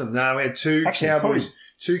 Good. Pumped them. No, we had two Actually, Cowboys. Corey.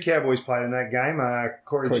 Two Cowboys played in that game.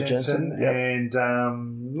 Corey Jensen yep. and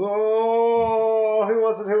who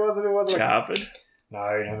was it? Charford.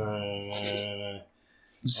 No.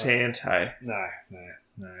 Santo. No.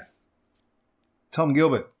 Tom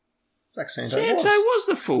Gilbert. Zach Santo Santo was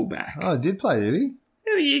the fullback. Oh, did play, did he?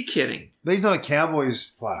 Who are you kidding? But he's not a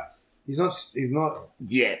Cowboys player. He's not.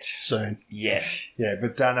 Yet. Soon. Yet. Yeah,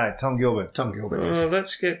 but no, Tom Gilbert.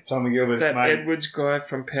 Let's get Tom Gilbert, that mate. Edwards guy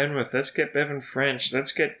from Penrith. Let's get Bevan French.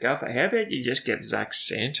 Let's get Guffer. How about you just get Zach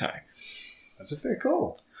Santo? That's a fair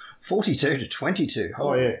call. 42-22.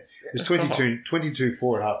 Oh, yeah. It was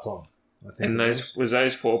 22-4 at half time. I think. And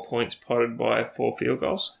those 4 points potted by 4 field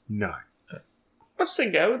goals? No. What's the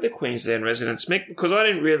go with the Queensland residents, Mick? Because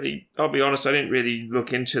I'll be honest, I didn't really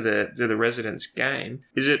look into the residents game.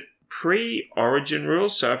 Is it pre-Origin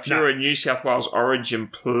rules? So if you're a New South Wales Origin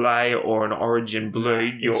player or an Origin Blue,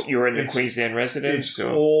 you're in the Queensland residents? It's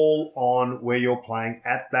all on where you're playing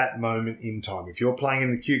at that moment in time. If you're playing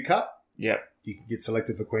in the Q Cup, yep, you can get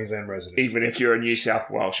selected for Queensland residents. Even if you're a New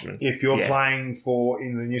South Welshman. If you're playing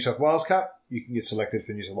in the New South Wales Cup, you can get selected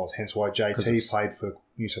for New South Wales. Hence why JT played for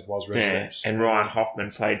New South Wales residents. And Ryan Hoffman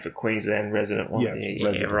played for Queensland resident one. Yeah,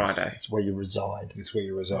 righto. It's where you reside. It's where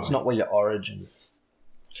you reside. It's not where your origin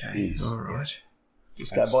is. All right.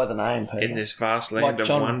 Just go by the name, Peter. In this vast land of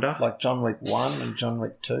wonder. Like John Wick 1 and John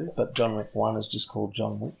Wick 2, but John Wick 1 is just called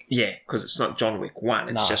John Wick. Yeah, because it's not John Wick 1,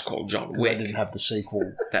 it's just called John Wick. They didn't have the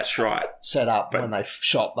sequel That's right. set up when they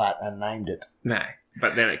shot that and named it. No,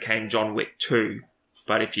 but then it came John Wick 2.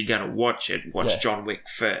 But if you're going to watch it, watch John Wick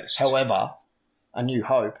first. However, A New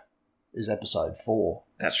Hope is episode 4.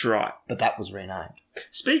 That's right. But that was renamed.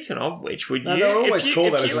 Speaking of which, would you... They always call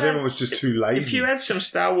that because everyone was just too lazy. If you had some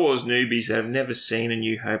Star Wars newbies that have never seen A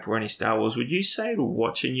New Hope or any Star Wars, would you say to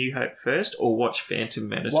watch A New Hope first or watch Phantom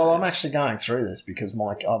Menace Well, first? I'm actually going through this because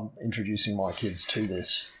I'm introducing my kids to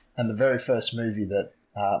this. And the very first movie that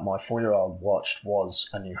my 4-year-old watched was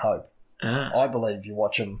A New Hope. I believe you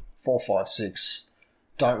watch them 4, 5, 6...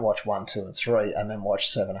 Don't watch 1, 2, and 3, and then watch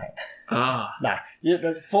 7, 8. No,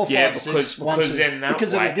 4, 5, 6, 1, 2, then that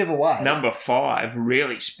because way, it'll give away. Number 5,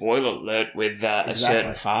 really spoiler alert with a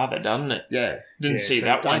certain father, doesn't it? Yeah, didn't see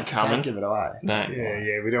that one coming. Don't give it away. No,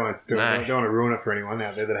 we don't want to ruin it for anyone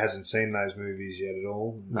out there that hasn't seen those movies yet at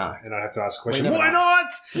all. No, and I'd have to ask the question: why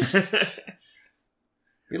not?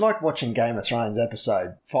 We like watching Game of Thrones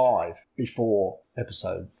episode 5 before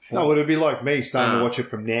episode 4. No, it'd be like me starting to watch it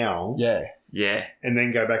from now. Yeah. And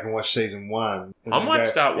then go back and watch season 1. I might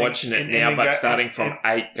start watching it now, but starting from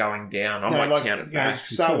 8 going down. I might count it back.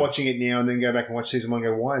 Start watching it now and then go back and watch season 1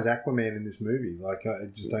 and go, why is Aquaman in this movie? Like, I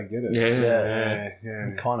just don't get it. Yeah.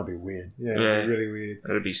 It'd kind of be weird. Yeah, it'd be really weird.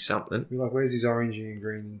 It'd be something. Be like, where's his orange and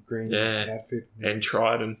green outfit? And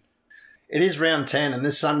Trident. It is round 10, and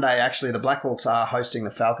this Sunday, actually, the Blackhawks are hosting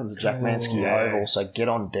the Falcons at Jack Manske Oval, so get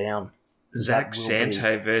on down. Zach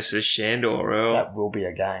Santo versus Shandor Earl. That will be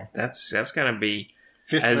a game. That's going to be,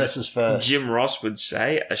 5th versus 1st. Jim Ross would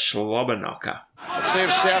say, a slobber knocker. Let's see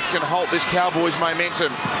if South can halt this Cowboys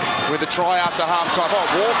momentum. with a try after half-time. Oh,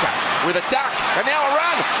 Walker with a duck, and now a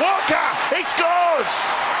run. Walker, he scores!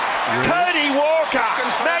 Cody Walker,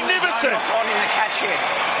 magnificent!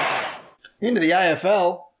 Into the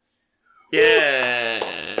AFL, Yeah.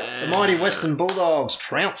 the mighty Western Bulldogs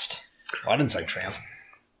trounced. I didn't say trounced.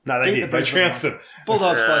 No, they Beat did. the They Brisbane trounced them.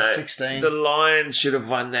 Bulldogs by Uh, 16. The Lions should have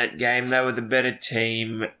won that game. They were the better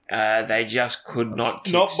team. They just could not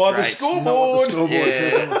kick Not by the straight. Not what the scoreboard. scoreboard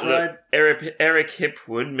says, I'm afraid. Look, Eric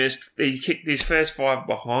Hipwood missed. He kicked his first 5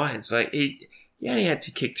 behinds. Like he only had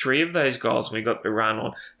to kick 3 of those goals when we got the run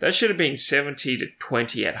on. That should have been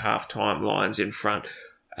 70-20 at halftime. Lions in front.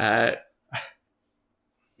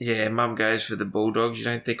 Yeah, Mum goes for the Bulldogs. You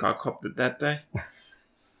don't think I copped it that day?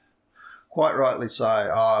 Quite rightly so.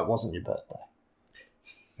 Oh, it wasn't your birthday.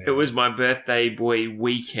 It was my birthday boy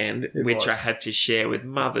weekend, It which I was. had to share with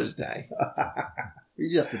Mother's Day.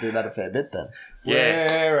 You have to do that a fair bit then.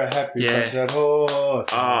 Yeah. We're a happy Yeah. bunch of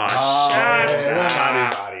horses. Oh, shut We're the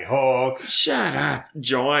up. mighty Hawks. Shut up,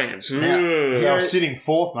 Giants. Now, Ugh. Yeah, I was sitting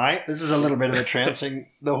fourth, mate. This is a little bit of a trouncing.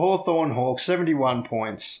 The Hawthorn Hawks, 71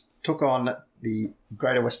 points, took on the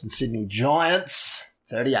Greater Western Sydney Giants,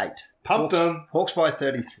 38. Pumped Hawks, them. Hawks by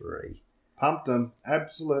 33. Pumped them.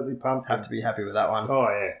 Absolutely pumped them. Have to be happy with that one. Oh,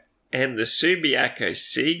 yeah. And the Subiaco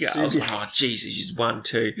Seagulls. Subiaco. Oh, Jesus, she's won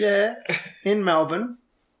too. Yeah, in Melbourne,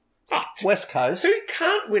 What? West Coast, Who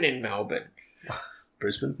can't win in Melbourne?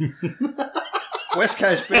 Brisbane. West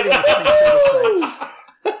Coast beating the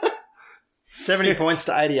Saints. 70 points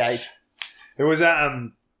to 88. It was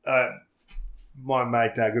my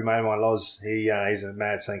mate, good mate of mine, Loz. He's a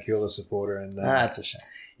mad St Kilda supporter, and That's a shame.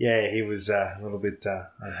 yeah, he was a little bit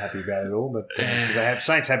unhappy about it all. But because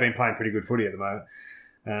Saints have been playing pretty good footy at the moment,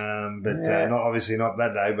 but Yeah. not obviously not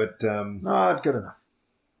that day. But No, good enough.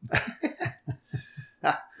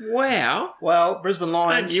 Wow. Well, Brisbane Aren't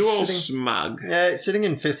Lions you all sitting, smug? sitting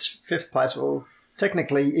in fifth place. Well,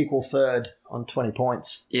 technically equal third on 20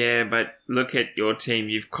 points. Yeah, but look at your team.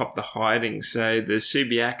 You've copped the hiding. So the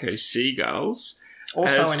Subiaco Seagulls.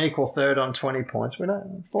 Also As- in equal third on 20 points. We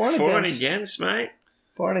don't for and For and against. against, mate.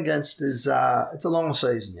 For and against is it's a long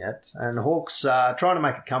season yet, and Hawks trying to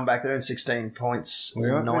make a comeback. They're in 16 points.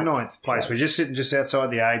 we're in in ninth place. We're just sitting just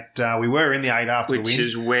outside the 8. We were in the 8 after Which the win.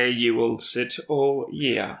 is where you will sit all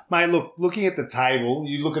year. Mate, looking at the table,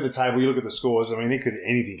 you look at the table, you look at the scores. I mean,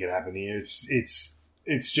 anything could happen here.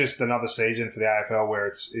 It's just another season for the AFL where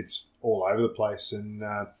it's all over the place, and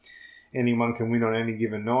anyone can win on any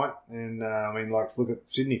given night. And I mean, like, look at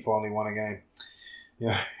Sydney finally won a game.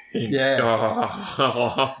 Yeah, Yeah.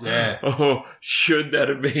 Oh, Yeah. Oh, should that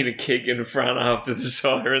have been a kick in front after the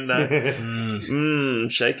siren, though?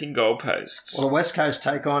 Shaking goalposts. Well, the West Coast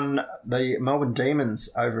take on the Melbourne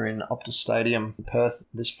Demons over in Optus Stadium, Perth,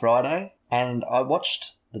 this Friday, and I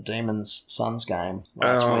watched the Demons Suns game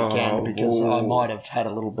last weekend because I might have had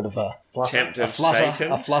a little bit of a Tempt of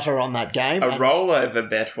Satan. flutter on that game. A and rollover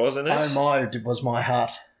bet, wasn't it? oh my, was my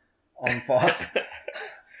heart on fire.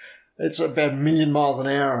 It's about a million miles an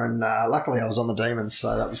hour, and luckily I was on the Demons,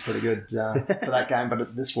 so that was pretty good for that game.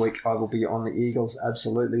 But this week I will be on the Eagles,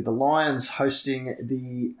 absolutely. The Lions hosting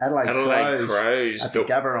the Adelaide Crows at the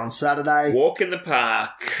Gabba on Saturday, Walk in the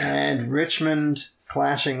park. and Richmond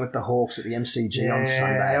clashing with the Hawks at the MCG on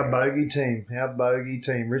Sunday. Our bogey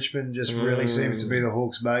team. Richmond just really seems to be the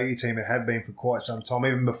Hawks' bogey team. It had been for quite some time,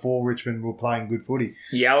 even before Richmond were playing good footy.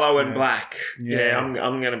 Yellow and black. Yeah. Yeah,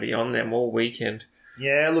 I'm going to be on them all weekend.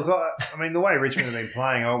 Yeah, look, I mean, the way Richmond have been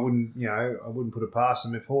playing, I wouldn't put it past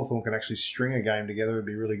them. If Hawthorn can actually string a game together, it'd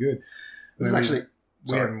be really good. This is actually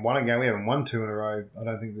we haven't won a game. We haven't won 2 in a row, I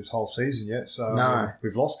don't think, this whole season yet. So No.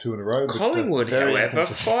 we've lost 2 in a row. But, Collingwood, very however,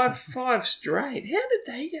 inconsistent. five straight. How did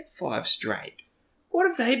they get 5 straight? What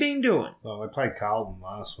have they been doing? they played Carlton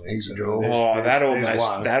last week. Easy so draw. there's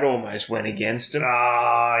one. That almost went against them.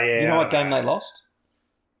 Ah, yeah. You know what game they lost?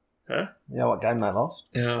 Huh? You know what game they lost?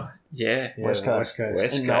 Oh, yeah. Yeah, West the Coast.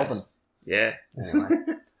 West In Coast. Melbourne. Yeah. Anyway,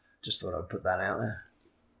 just thought I'd put that out there.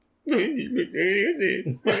 There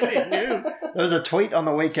There was a tweet on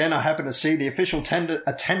the weekend. I happened to see the official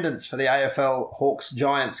attendance for the AFL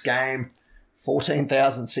Hawks-Giants game,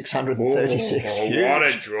 14,636. What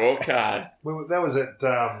a draw card. Well, that was at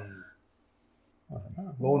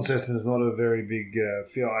Launceston's not a very big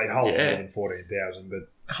field. It holds Yeah. more than 14,000, but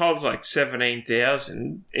Holds like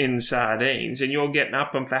 17,000 in sardines, and you're getting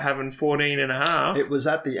up them for having 14 and a half. It was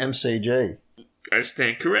at the MCG. I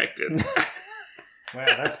stand corrected. wow,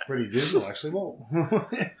 that's pretty dismal, actually. Well,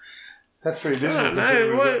 that's pretty I dismal. don't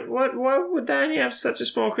considering know. we've Why would they only have such a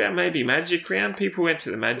small crowd? Maybe Magic Round? People went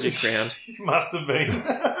to the Magic Round. got- Must have been.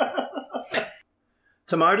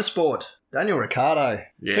 To motorsport, Daniel Ricciardo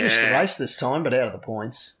Yeah. finished the race this time, but out of the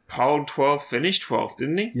points. Polled 12th, finished 12th,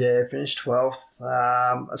 didn't he? Yeah, finished 12th.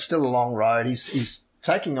 It's still a long road. He's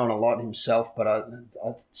taking on a lot himself, but I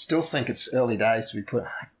still think it's early days to be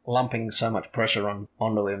lumping so much pressure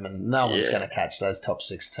onto him, and no one's going to catch those top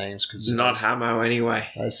 6 teams because Not Hamo anyway.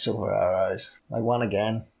 those Silver Arrows. They won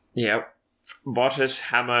again. Yep. Bottas,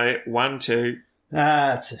 Hamo, 1-2.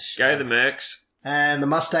 It's a shame. Go the Mercs. And the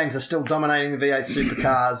Mustangs are still dominating the V8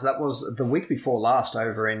 supercars. That was the week before last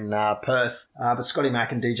over in Perth. But Scotty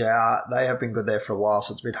Mack and DJR, they have been good there for a while,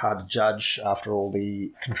 so it's a bit hard to judge after all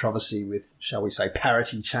the controversy with, shall we say,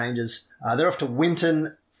 parity changes. They're off to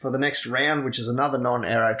Winton for the next round, which is another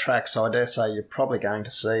non-aero track, so I dare say you're probably going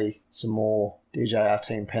to see some more DJR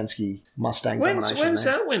Team Penske Mustang domination. When's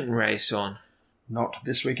there. that Winton race on? Not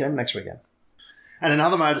this weekend, next weekend. And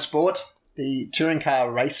another motorsport, the Touring Car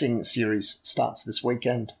Racing Series starts this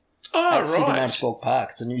weekend Oh, at Sydney right. Motorsport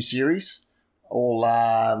Park. It's a new series, all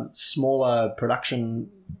smaller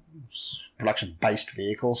production-based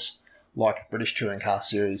vehicles, like British Touring Car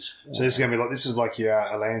Series. So this is going to be like, this is like your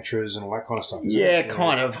Elantras and all that kind of stuff, isn't Yeah, it?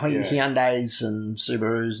 kind of. Yeah. Hyundais and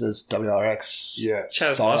Subarus. There's WRX. Yeah.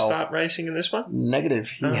 Chaz style. will start racing in this one? Negative.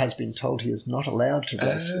 He has been told he is not allowed to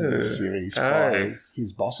race in this series by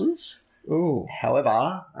his bosses. Ooh. However,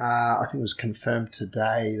 I think it was confirmed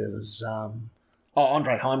today there was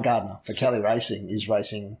Andre Heimgardner for Kelly Racing is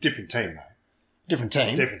racing Different team, though. different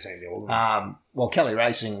team. Different team. All of them. Well, Kelly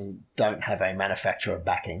Racing don't have a manufacturer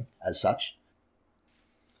backing as such.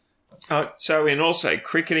 So in also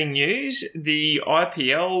cricketing news, the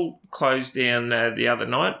IPL closed down the other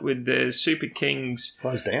night with the Super Kings.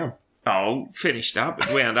 Closed down. Finished up.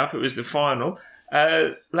 It wound up. It was the final.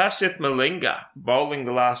 Lasith Malinga bowling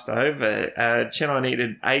the last over. Chennai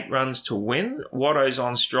needed 8 runs to win. Watto's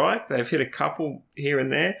on strike. They've hit a couple here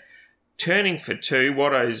and there. Turning for 2.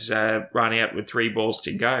 Watto's run out with 3 balls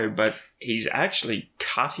to go, but he's actually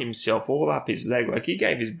cut himself all up his leg. Like, he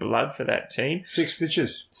gave his blood for that team. 6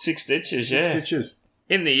 stitches. 6 stitches, 6 yeah. stitches.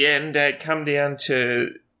 In the end, it come down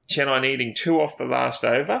to Chennai needing 2 off the last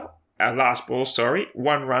ball,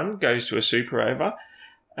 1 run goes to a super over.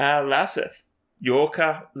 Lasith,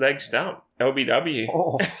 Yorker, leg stump, LBW.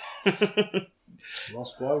 Oh,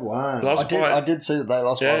 Lost by 1. I did see that they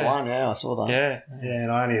lost by 1. Yeah, I saw that. Yeah, Yeah,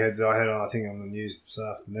 and I heard, I think on the news this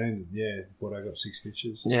afternoon that, Watto got 6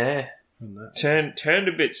 stitches yeah. from that. Turned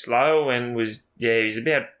a bit slow and he was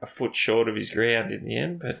about a foot short of his ground in the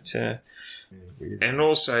end. But and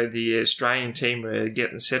also the Australian team are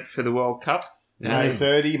getting set for the World Cup. May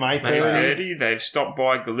 30. May 30. They've stopped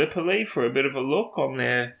by Gallipoli for a bit of a look on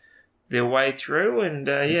their way through, and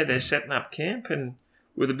they're setting up camp. And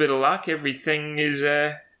with a bit of luck, everything is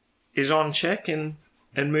on check and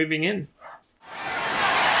moving in.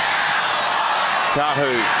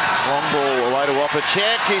 Kahu, long ball away to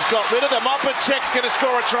Opacek. He's got rid of them. Opacek's going to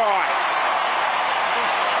score a try.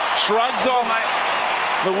 Shrugs off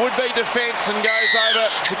the would-be defence and goes over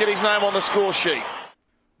to get his name on the score sheet.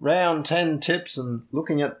 Round 10 tips, and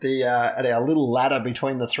looking at the at our little ladder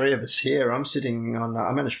between the three of us here, I'm sitting on.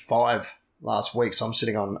 I managed 5 last week, so I'm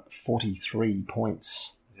sitting on 43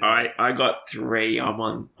 points. I got 3. I'm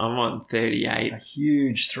on 38. A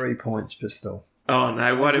huge 3 points, Pistol. Oh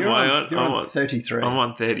no! What am I on? You're on 33. I'm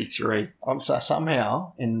on 33. So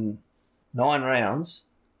somehow in 9 rounds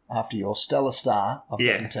after your stellar start, I've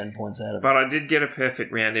gotten 10 points out of it. But I did get a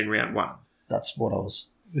perfect round in round 1. That's what I was.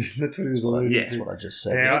 That's what he was alluding Yeah. That's what I just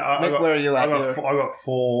said. Yeah, Nick, where are you at? I got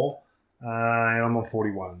 4, and I'm on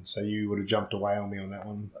 41. So you would have jumped away on me on that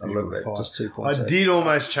one. A little bit, 5. just 2 points. I did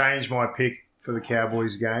almost change my pick for the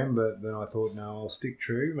Cowboys game, but then I thought, no, I'll stick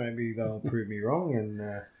true. Maybe they'll prove me wrong. And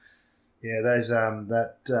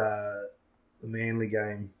the Manly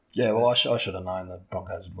game. Yeah, well, I should have known the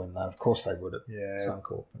Broncos would win that. Of course they would at Yeah.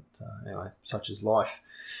 Suncorp. But anyway, such is life.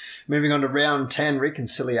 Moving on to round 10,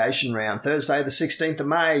 reconciliation round. Thursday, the 16th of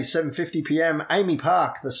May, 7:50 p.m. Amy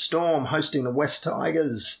Park, the Storm hosting the West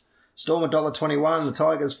Tigers. Storm $1.21, the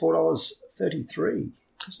Tigers $4.33.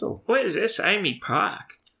 Still Where's this? Amy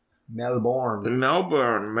Park. Melbourne.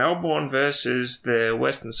 Melbourne versus the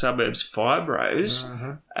Western Suburbs Fibros.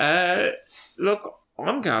 Mm-hmm. Look,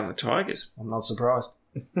 I'm going the Tigers. I'm not surprised.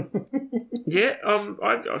 Yeah,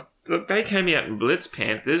 look, they came out in Blitz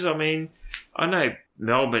Panthers. I mean, I know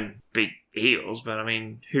Melbourne beat Eels, but I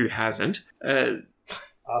mean, who hasn't?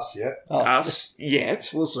 Us yet. Us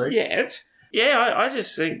yet? We'll see. Yet? Yeah, I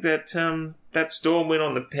just think that that Storm win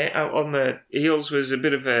on the Eels was a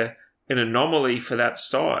bit of an anomaly for that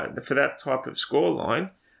side, for that type of scoreline.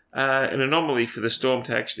 An anomaly for the Storm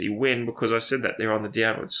to actually win, because I said that they're on the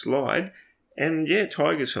downward slide. And yeah,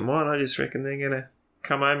 Tigers for mine. I just reckon they're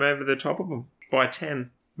come home over the top of them by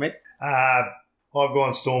 10. I've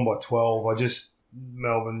gone Storm by 12.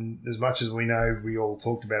 Melbourne, as much as we know, we all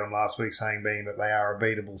talked about them last week, saying being that they are a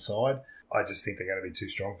beatable side. I just think they're going to be too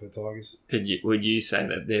strong for the Tigers. Would you say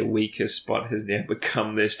that their weakest spot has now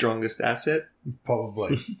become their strongest asset?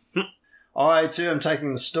 Probably. I, too, am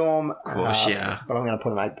taking the Storm. Of course, yeah. But I'm going to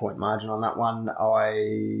put an 8-point margin on that one.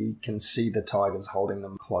 I can see the Tigers holding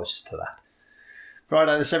them close to that.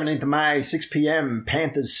 Friday the 17th of May, 6 p.m,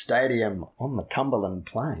 Panthers Stadium on the Cumberland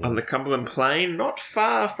Plain. On the Cumberland Plain, not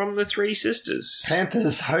far from the Three Sisters.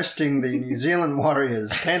 Panthers hosting the New Zealand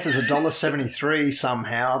Warriors. Panthers $1.73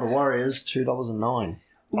 somehow. The Warriors $2.09.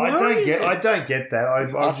 I don't get that. I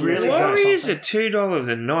really don't. Warriors are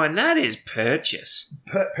 $2.09. That is purchase.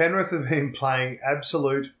 Penrith have been playing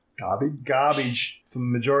absolute garbage for the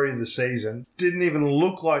majority of the season. Didn't even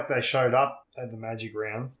look like they showed up at the Magic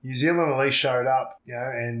Round. New Zealand at least showed up,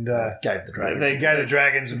 and gave the Dragons. They gave the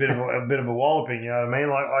Dragons a bit of a walloping. You know what I mean?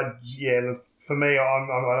 Look, for me, I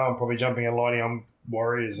know I'm probably jumping a line. I'm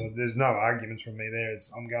Warriors. There's no arguments from me there.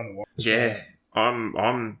 I'm going the Warriors. Yeah,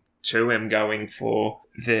 I'm too. I'm going for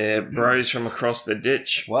the bros from across the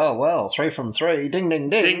ditch. Well, 3 from 3. Ding, ding,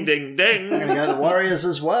 ding. Ding, ding, ding. I'm going to go the Warriors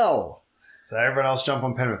as well. So everyone else jump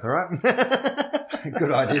on Penrith, all right?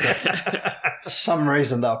 Good idea. For some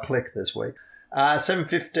reason, they'll click this week.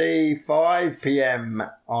 7:55 p.m.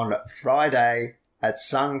 on Friday at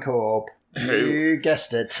Suncorp. You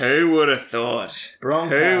guessed it. Who would have thought?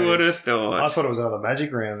 Broncos. Who would have thought? I thought it was another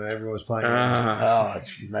Magic Round that everyone was playing.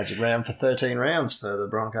 It's Magic Round for 13 rounds for the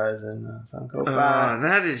Broncos and Suncorp.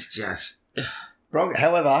 That is just...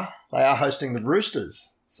 However, they are hosting the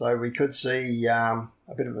Roosters. So we could see a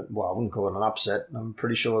bit of I wouldn't call it an upset. I'm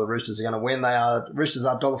pretty sure the Roosters are going to win. Roosters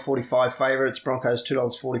are $1.45 favourites. Broncos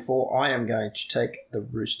 $2.44. I am going to take the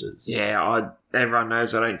Roosters. Yeah, everyone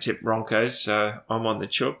knows I don't tip Broncos, so I'm on the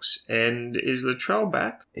Chooks. And is Latrell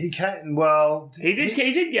back? He can't. Well, he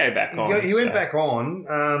did go back on. He went back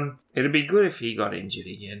on. It'd be good if he got injured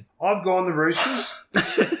again. I've gone the Roosters.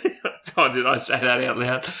 Oh, did I say that out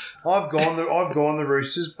loud? I've gone the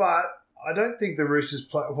Roosters, but I don't think the Roosters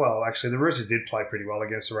play... Well, actually, the Roosters did play pretty well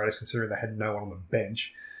against the Raiders, considering they had no one on the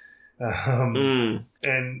bench.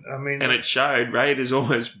 And, I mean... And it showed. Raiders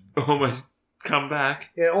almost come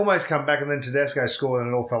back. Yeah, almost come back, and then Tedesco scored,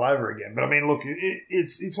 and it all fell over again. But, I mean, look,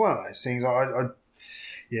 it's one of those things. I've gone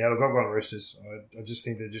the Roosters. I just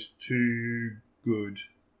think they're just too good.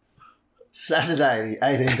 Saturday, the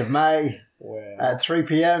 18th of May... Wow. At 3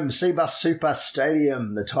 p.m, Cbus Super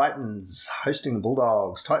Stadium, the Titans hosting the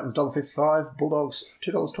Bulldogs. Titans $1.55, Bulldogs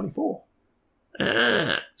 $2.24.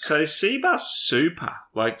 So Cbus Super,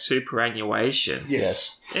 like superannuation.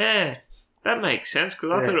 Yes. Yeah, that makes sense because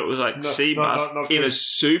I thought it was like Cbus in a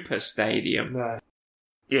super stadium. No.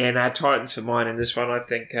 Yeah, no, Titans for mine in this one. I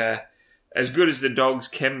think as good as the Dogs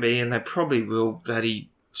can be, and they probably will bloody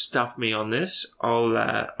stuff me on this,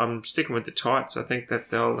 I'm sticking with the Tights. I think that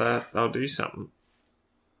they'll do something.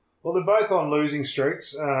 Well, they're both on losing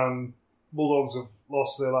streaks. Bulldogs have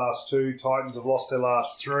lost their last 2. Titans have lost their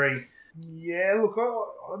last 3. Yeah, look,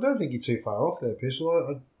 I don't think you're too far off there,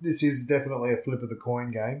 Pistol. This is definitely a flip of the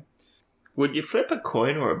coin game. Would you flip a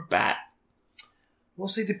coin or a bat? Well,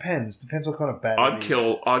 see, depends. Depends what kind of bat it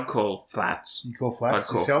is. I'd call flats. You call flats?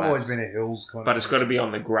 I'd call See, I've always flats. been a hills kind But of it's got to be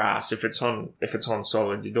on the grass. If it's on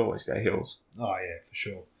solid, you'd always go hills. Oh, yeah, for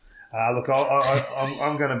sure. Look,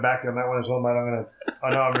 I'm going to back on that one as well, mate. I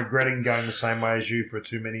know I'm regretting going the same way as you for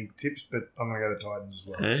too many tips, but I'm going to go the Titans as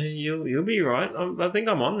well. You'll be right. I think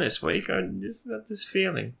I'm on this week. I just got this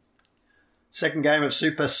feeling. Second game of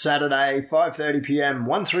Super Saturday, 5:30 p.m,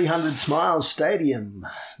 1300 Smiles Stadium.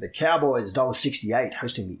 The Cowboys $1.68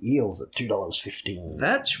 hosting the Eels at $2.15.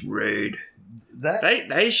 That's rude.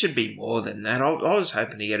 They should be more than that. I was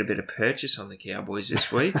hoping to get a bit of purchase on the Cowboys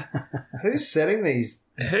this week. Who's setting these?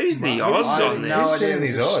 Who's the odds on No, this? it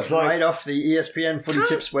these is odds? straight off the ESPN Footy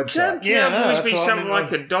Tips website. Can't Yeah, no, Cowboys that's be what I something mean, like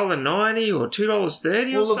 $1.90 or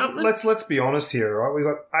 $2.30 or Look, something? let's be honest here, all right? We've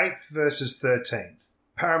got 8th versus 13th.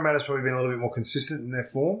 Parramatta's probably been a little bit more consistent in their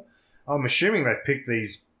form. I'm assuming they've picked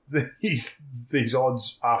these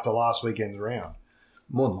odds after last weekend's round.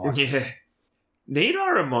 More than likely. Yeah. Need I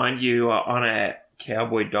remind you on a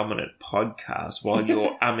Cowboy dominant podcast while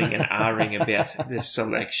you're umming and ahhing about this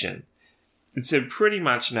selection? It's a pretty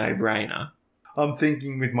much no-brainer. I'm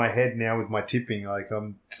thinking with my head now with my tipping, like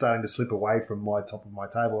I'm starting to slip away from my top of my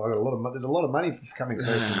table. There's a lot of money coming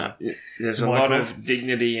first. There's a lot of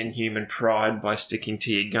dignity and human pride by sticking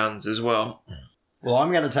to your guns as well. Well,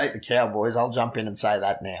 I'm going to take the Cowboys. I'll jump in and say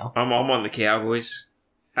that now. I'm on the Cowboys.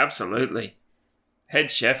 Absolutely. Head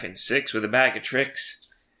chef in 6 with a bag of tricks.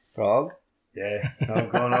 Frog? Yeah, I'll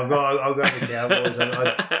go with the Cowboys.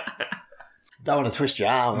 Don't want to twist your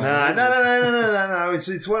arm. No.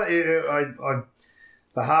 It's what the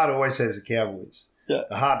heart always says the Cowboys. Yeah.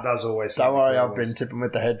 The heart does always say Don't the worry, Cowboys. I've been tipping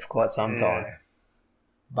with the head for quite some time. Yeah.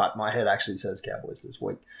 But my head actually says Cowboys this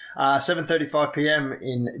week. 7:35 p.m.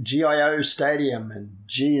 in GIO Stadium, and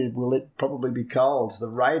gee, will it probably be cold. The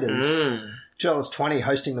Raiders, $2.20,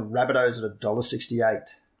 hosting the Rabbitohs at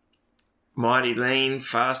 $1.68. Mighty lean,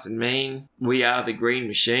 fast and mean. We are the Green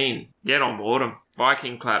Machine. Get on board 'em.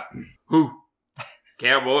 Viking clap. Who?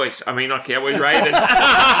 Cowboys. I mean, not Cowboys, Raiders.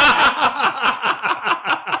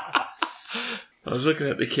 I was looking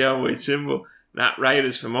at the Cowboys symbol. Nah,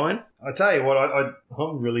 Raiders for mine. I tell you what, I'm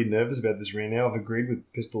really nervous about this round now. I've agreed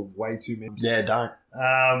with Pistol way too many. Yeah, don't.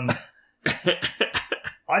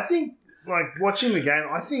 I think, like, watching the game,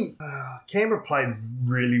 I think Canberra played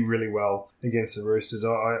really, really well against the Roosters.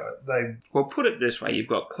 Well, put it this way. You've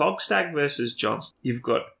got Clogstag versus Johnston. You've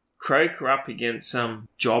got Croker up against some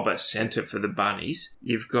jobber centre for the Bunnies.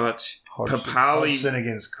 You've got Hodgson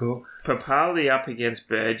against Cook. Papali up against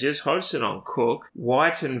Burgess. Hodgson on Cook.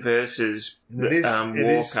 Whiten versus It is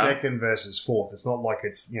Walker. second versus fourth. It's not like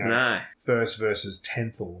it's first versus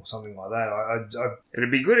 10th or something like that.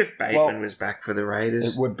 It'd be good if Bateman was back for the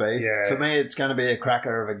Raiders. It would be. Yeah. For me, it's going to be a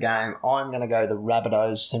cracker of a game. I'm going to go the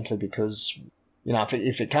Rabbitohs simply because, you know,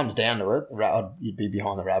 if it comes down to it, you'd be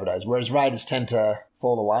behind the Rabbitohs. Whereas Raiders tend to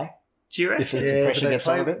fall away. Do you reckon? If the pressure gets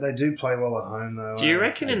on a bit. They do play well at home, though. Do you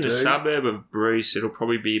reckon in the suburb of Bruce it'll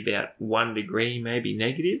probably be about 1 degree, maybe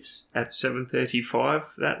negatives, at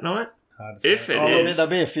 7:35 that night? Hard to say. If it is, there'll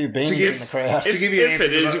be a few beans in the crowd. if, to give you an if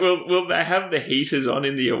answer, it is, will they have the heaters on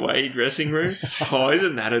in the away dressing room? Oh,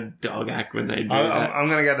 isn't that a dog act when they do that? I'm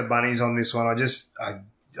going to go the Bunnies on this one. I just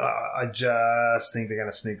think they're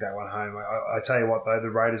going to sneak that one home. I tell you what, though, the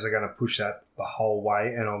Raiders are going to push that the whole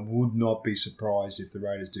way, and I would not be surprised if the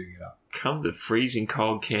Raiders do get up. Come to freezing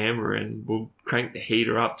cold Canberra and we'll crank the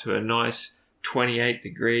heater up to a nice 28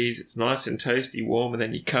 degrees. It's nice and toasty warm, and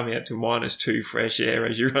then you come out to -2 fresh air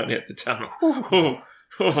as you run out the tunnel.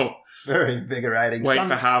 Very invigorating. Wait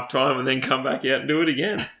for half time and then come back out and do it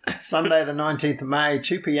again. Sunday the 19th of May,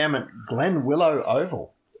 2 p.m. at Glen Willow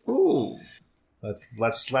Oval. Ooh.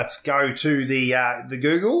 Let's go to the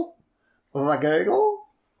Google. The Google?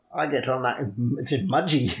 I get on that. It's in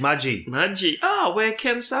Mudgee. Mudgee. Oh, we're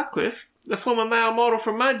Ken Sutcliffe, the former male model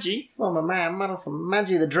from Mudgee. Former male model from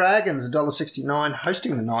Mudgee. The Dragons, $1.69,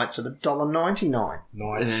 hosting the Knights at $1.99.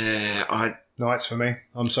 Nice. Knights for me.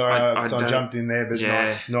 I'm sorry, I jumped in there, but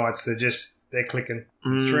Knights, they're clicking.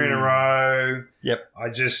 3 in a row. Yep. I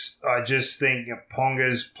just think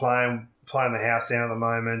Ponga's playing the house down at the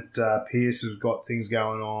moment. Pierce has got things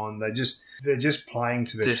going on. They're just playing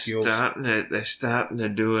to their skills. They're starting to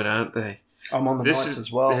do it, aren't they? I'm on the Knights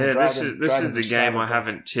as well. Yeah, this is the game I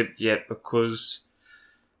haven't tipped yet because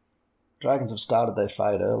Dragons have started their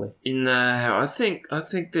fade early. No, I think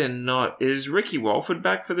they're not. Is Ricky Walford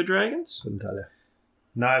back for the Dragons? Couldn't tell you.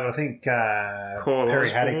 No, but I think Perry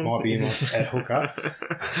Haddock might be in at hooker.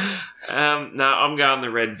 No, I'm going the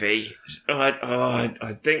Red V.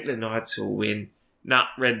 I think the Knights will win. Nah,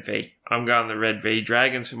 Red V. I'm going the Red V.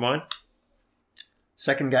 Dragons for mine.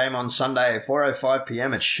 Second game on Sunday, 4:05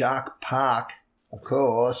 p.m. at Shark Park. Of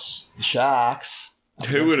course, the Sharks.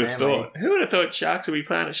 Who would have thought? Who would have thought Sharks would be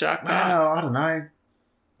playing at Shark Park? Well, I don't know.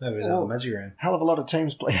 Maybe it's not the Magic Round. Hell of a lot of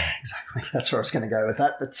teams play. Yeah, exactly. That's where I was going to go with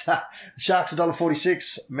that. But Sharks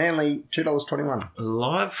 $1.46, Manly $2.21.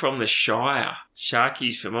 Live from the Shire.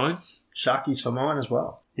 Sharkies for mine. Sharkies for mine as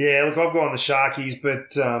well. Yeah, look, I've gone the Sharkies,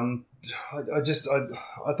 but I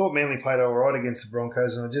thought Manly played all right against the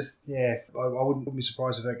Broncos, and I wouldn't be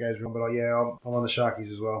surprised if that goes wrong. But I'm on the Sharkies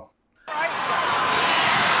as well.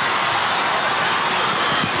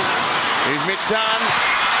 Here's Mitch Dunn.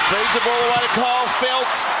 Feeds the ball away to Kyle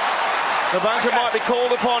Feldt. The bunker might be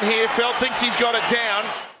called upon here. Feldt thinks he's got it down.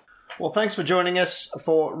 Well, thanks for joining us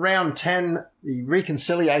for round 10, the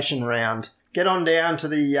reconciliation round. Get on down to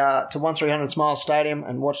the to 1300 Smile Stadium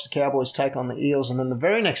and watch the Cowboys take on the Eels, and then the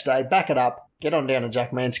very next day, back it up. Get on down to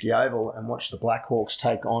Jack Manske Oval and watch the Blackhawks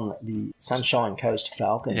take on the Sunshine Coast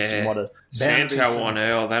Falcons. Yeah. And what a Santo on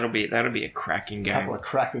Earl. That'll be a cracking game. Couple of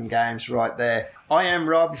cracking games right there. I am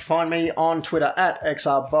Rob. Find me on Twitter at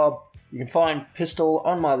XRBob. You can find Pistol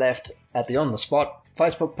on my left at the On The Spot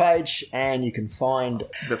Facebook page, and you can find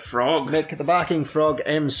the Frog, Mick the Barking Frog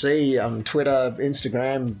MC on Twitter,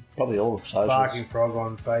 Instagram, probably all of socials. Barking Frog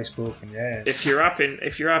on Facebook, and yeah. If you're up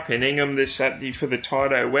in Ingham this Saturday for the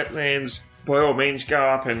Tydo Wetlands by all means, go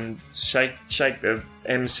up and shake the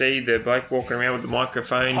MC, the bloke walking around with the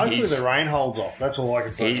microphone. Hopefully the rain holds off. That's all I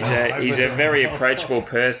can say. He's a very approachable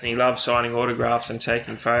person. He loves signing autographs and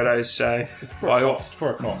taking photos. So For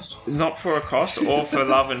a cost. not for a cost, or for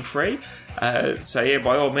love and free. So yeah,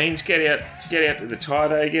 by all means, get out to the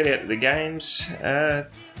Tydo, get out to the games.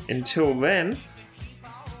 Until then,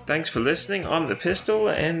 thanks for listening. I'm the Pistol,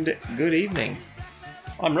 and good evening.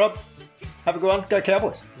 I'm Rob. Have a good one. Go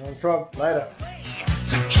Cowboys. Thanks, Rob. Later.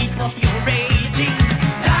 To keep up your raging.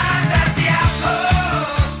 Live at the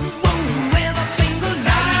outpost. Whoa, with a single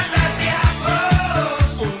live at the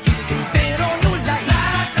outpost. Oh, you can bet on your life.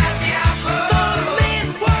 Live at the outpost. The men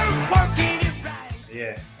were working it right.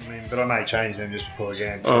 Yeah, I mean, but I may change them just before the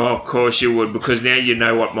game. Oh, of course you would, because now you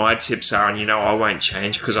know what my tips are, and you know I won't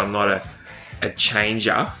change because I'm not a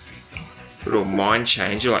changer, little mind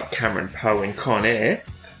changer like Cameron Poe in Con Air.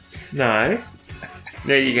 No.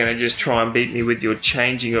 Now you're going to just try and beat me with your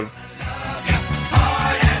changing of...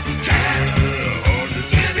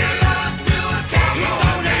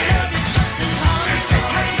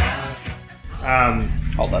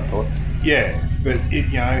 Hold that thought. Yeah, but get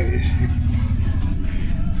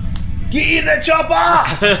in the chopper!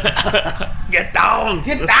 Get down!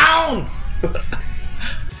 Get down!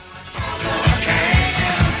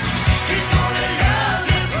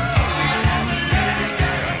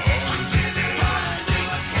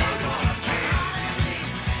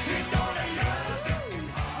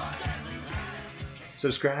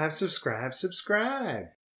 Subscribe.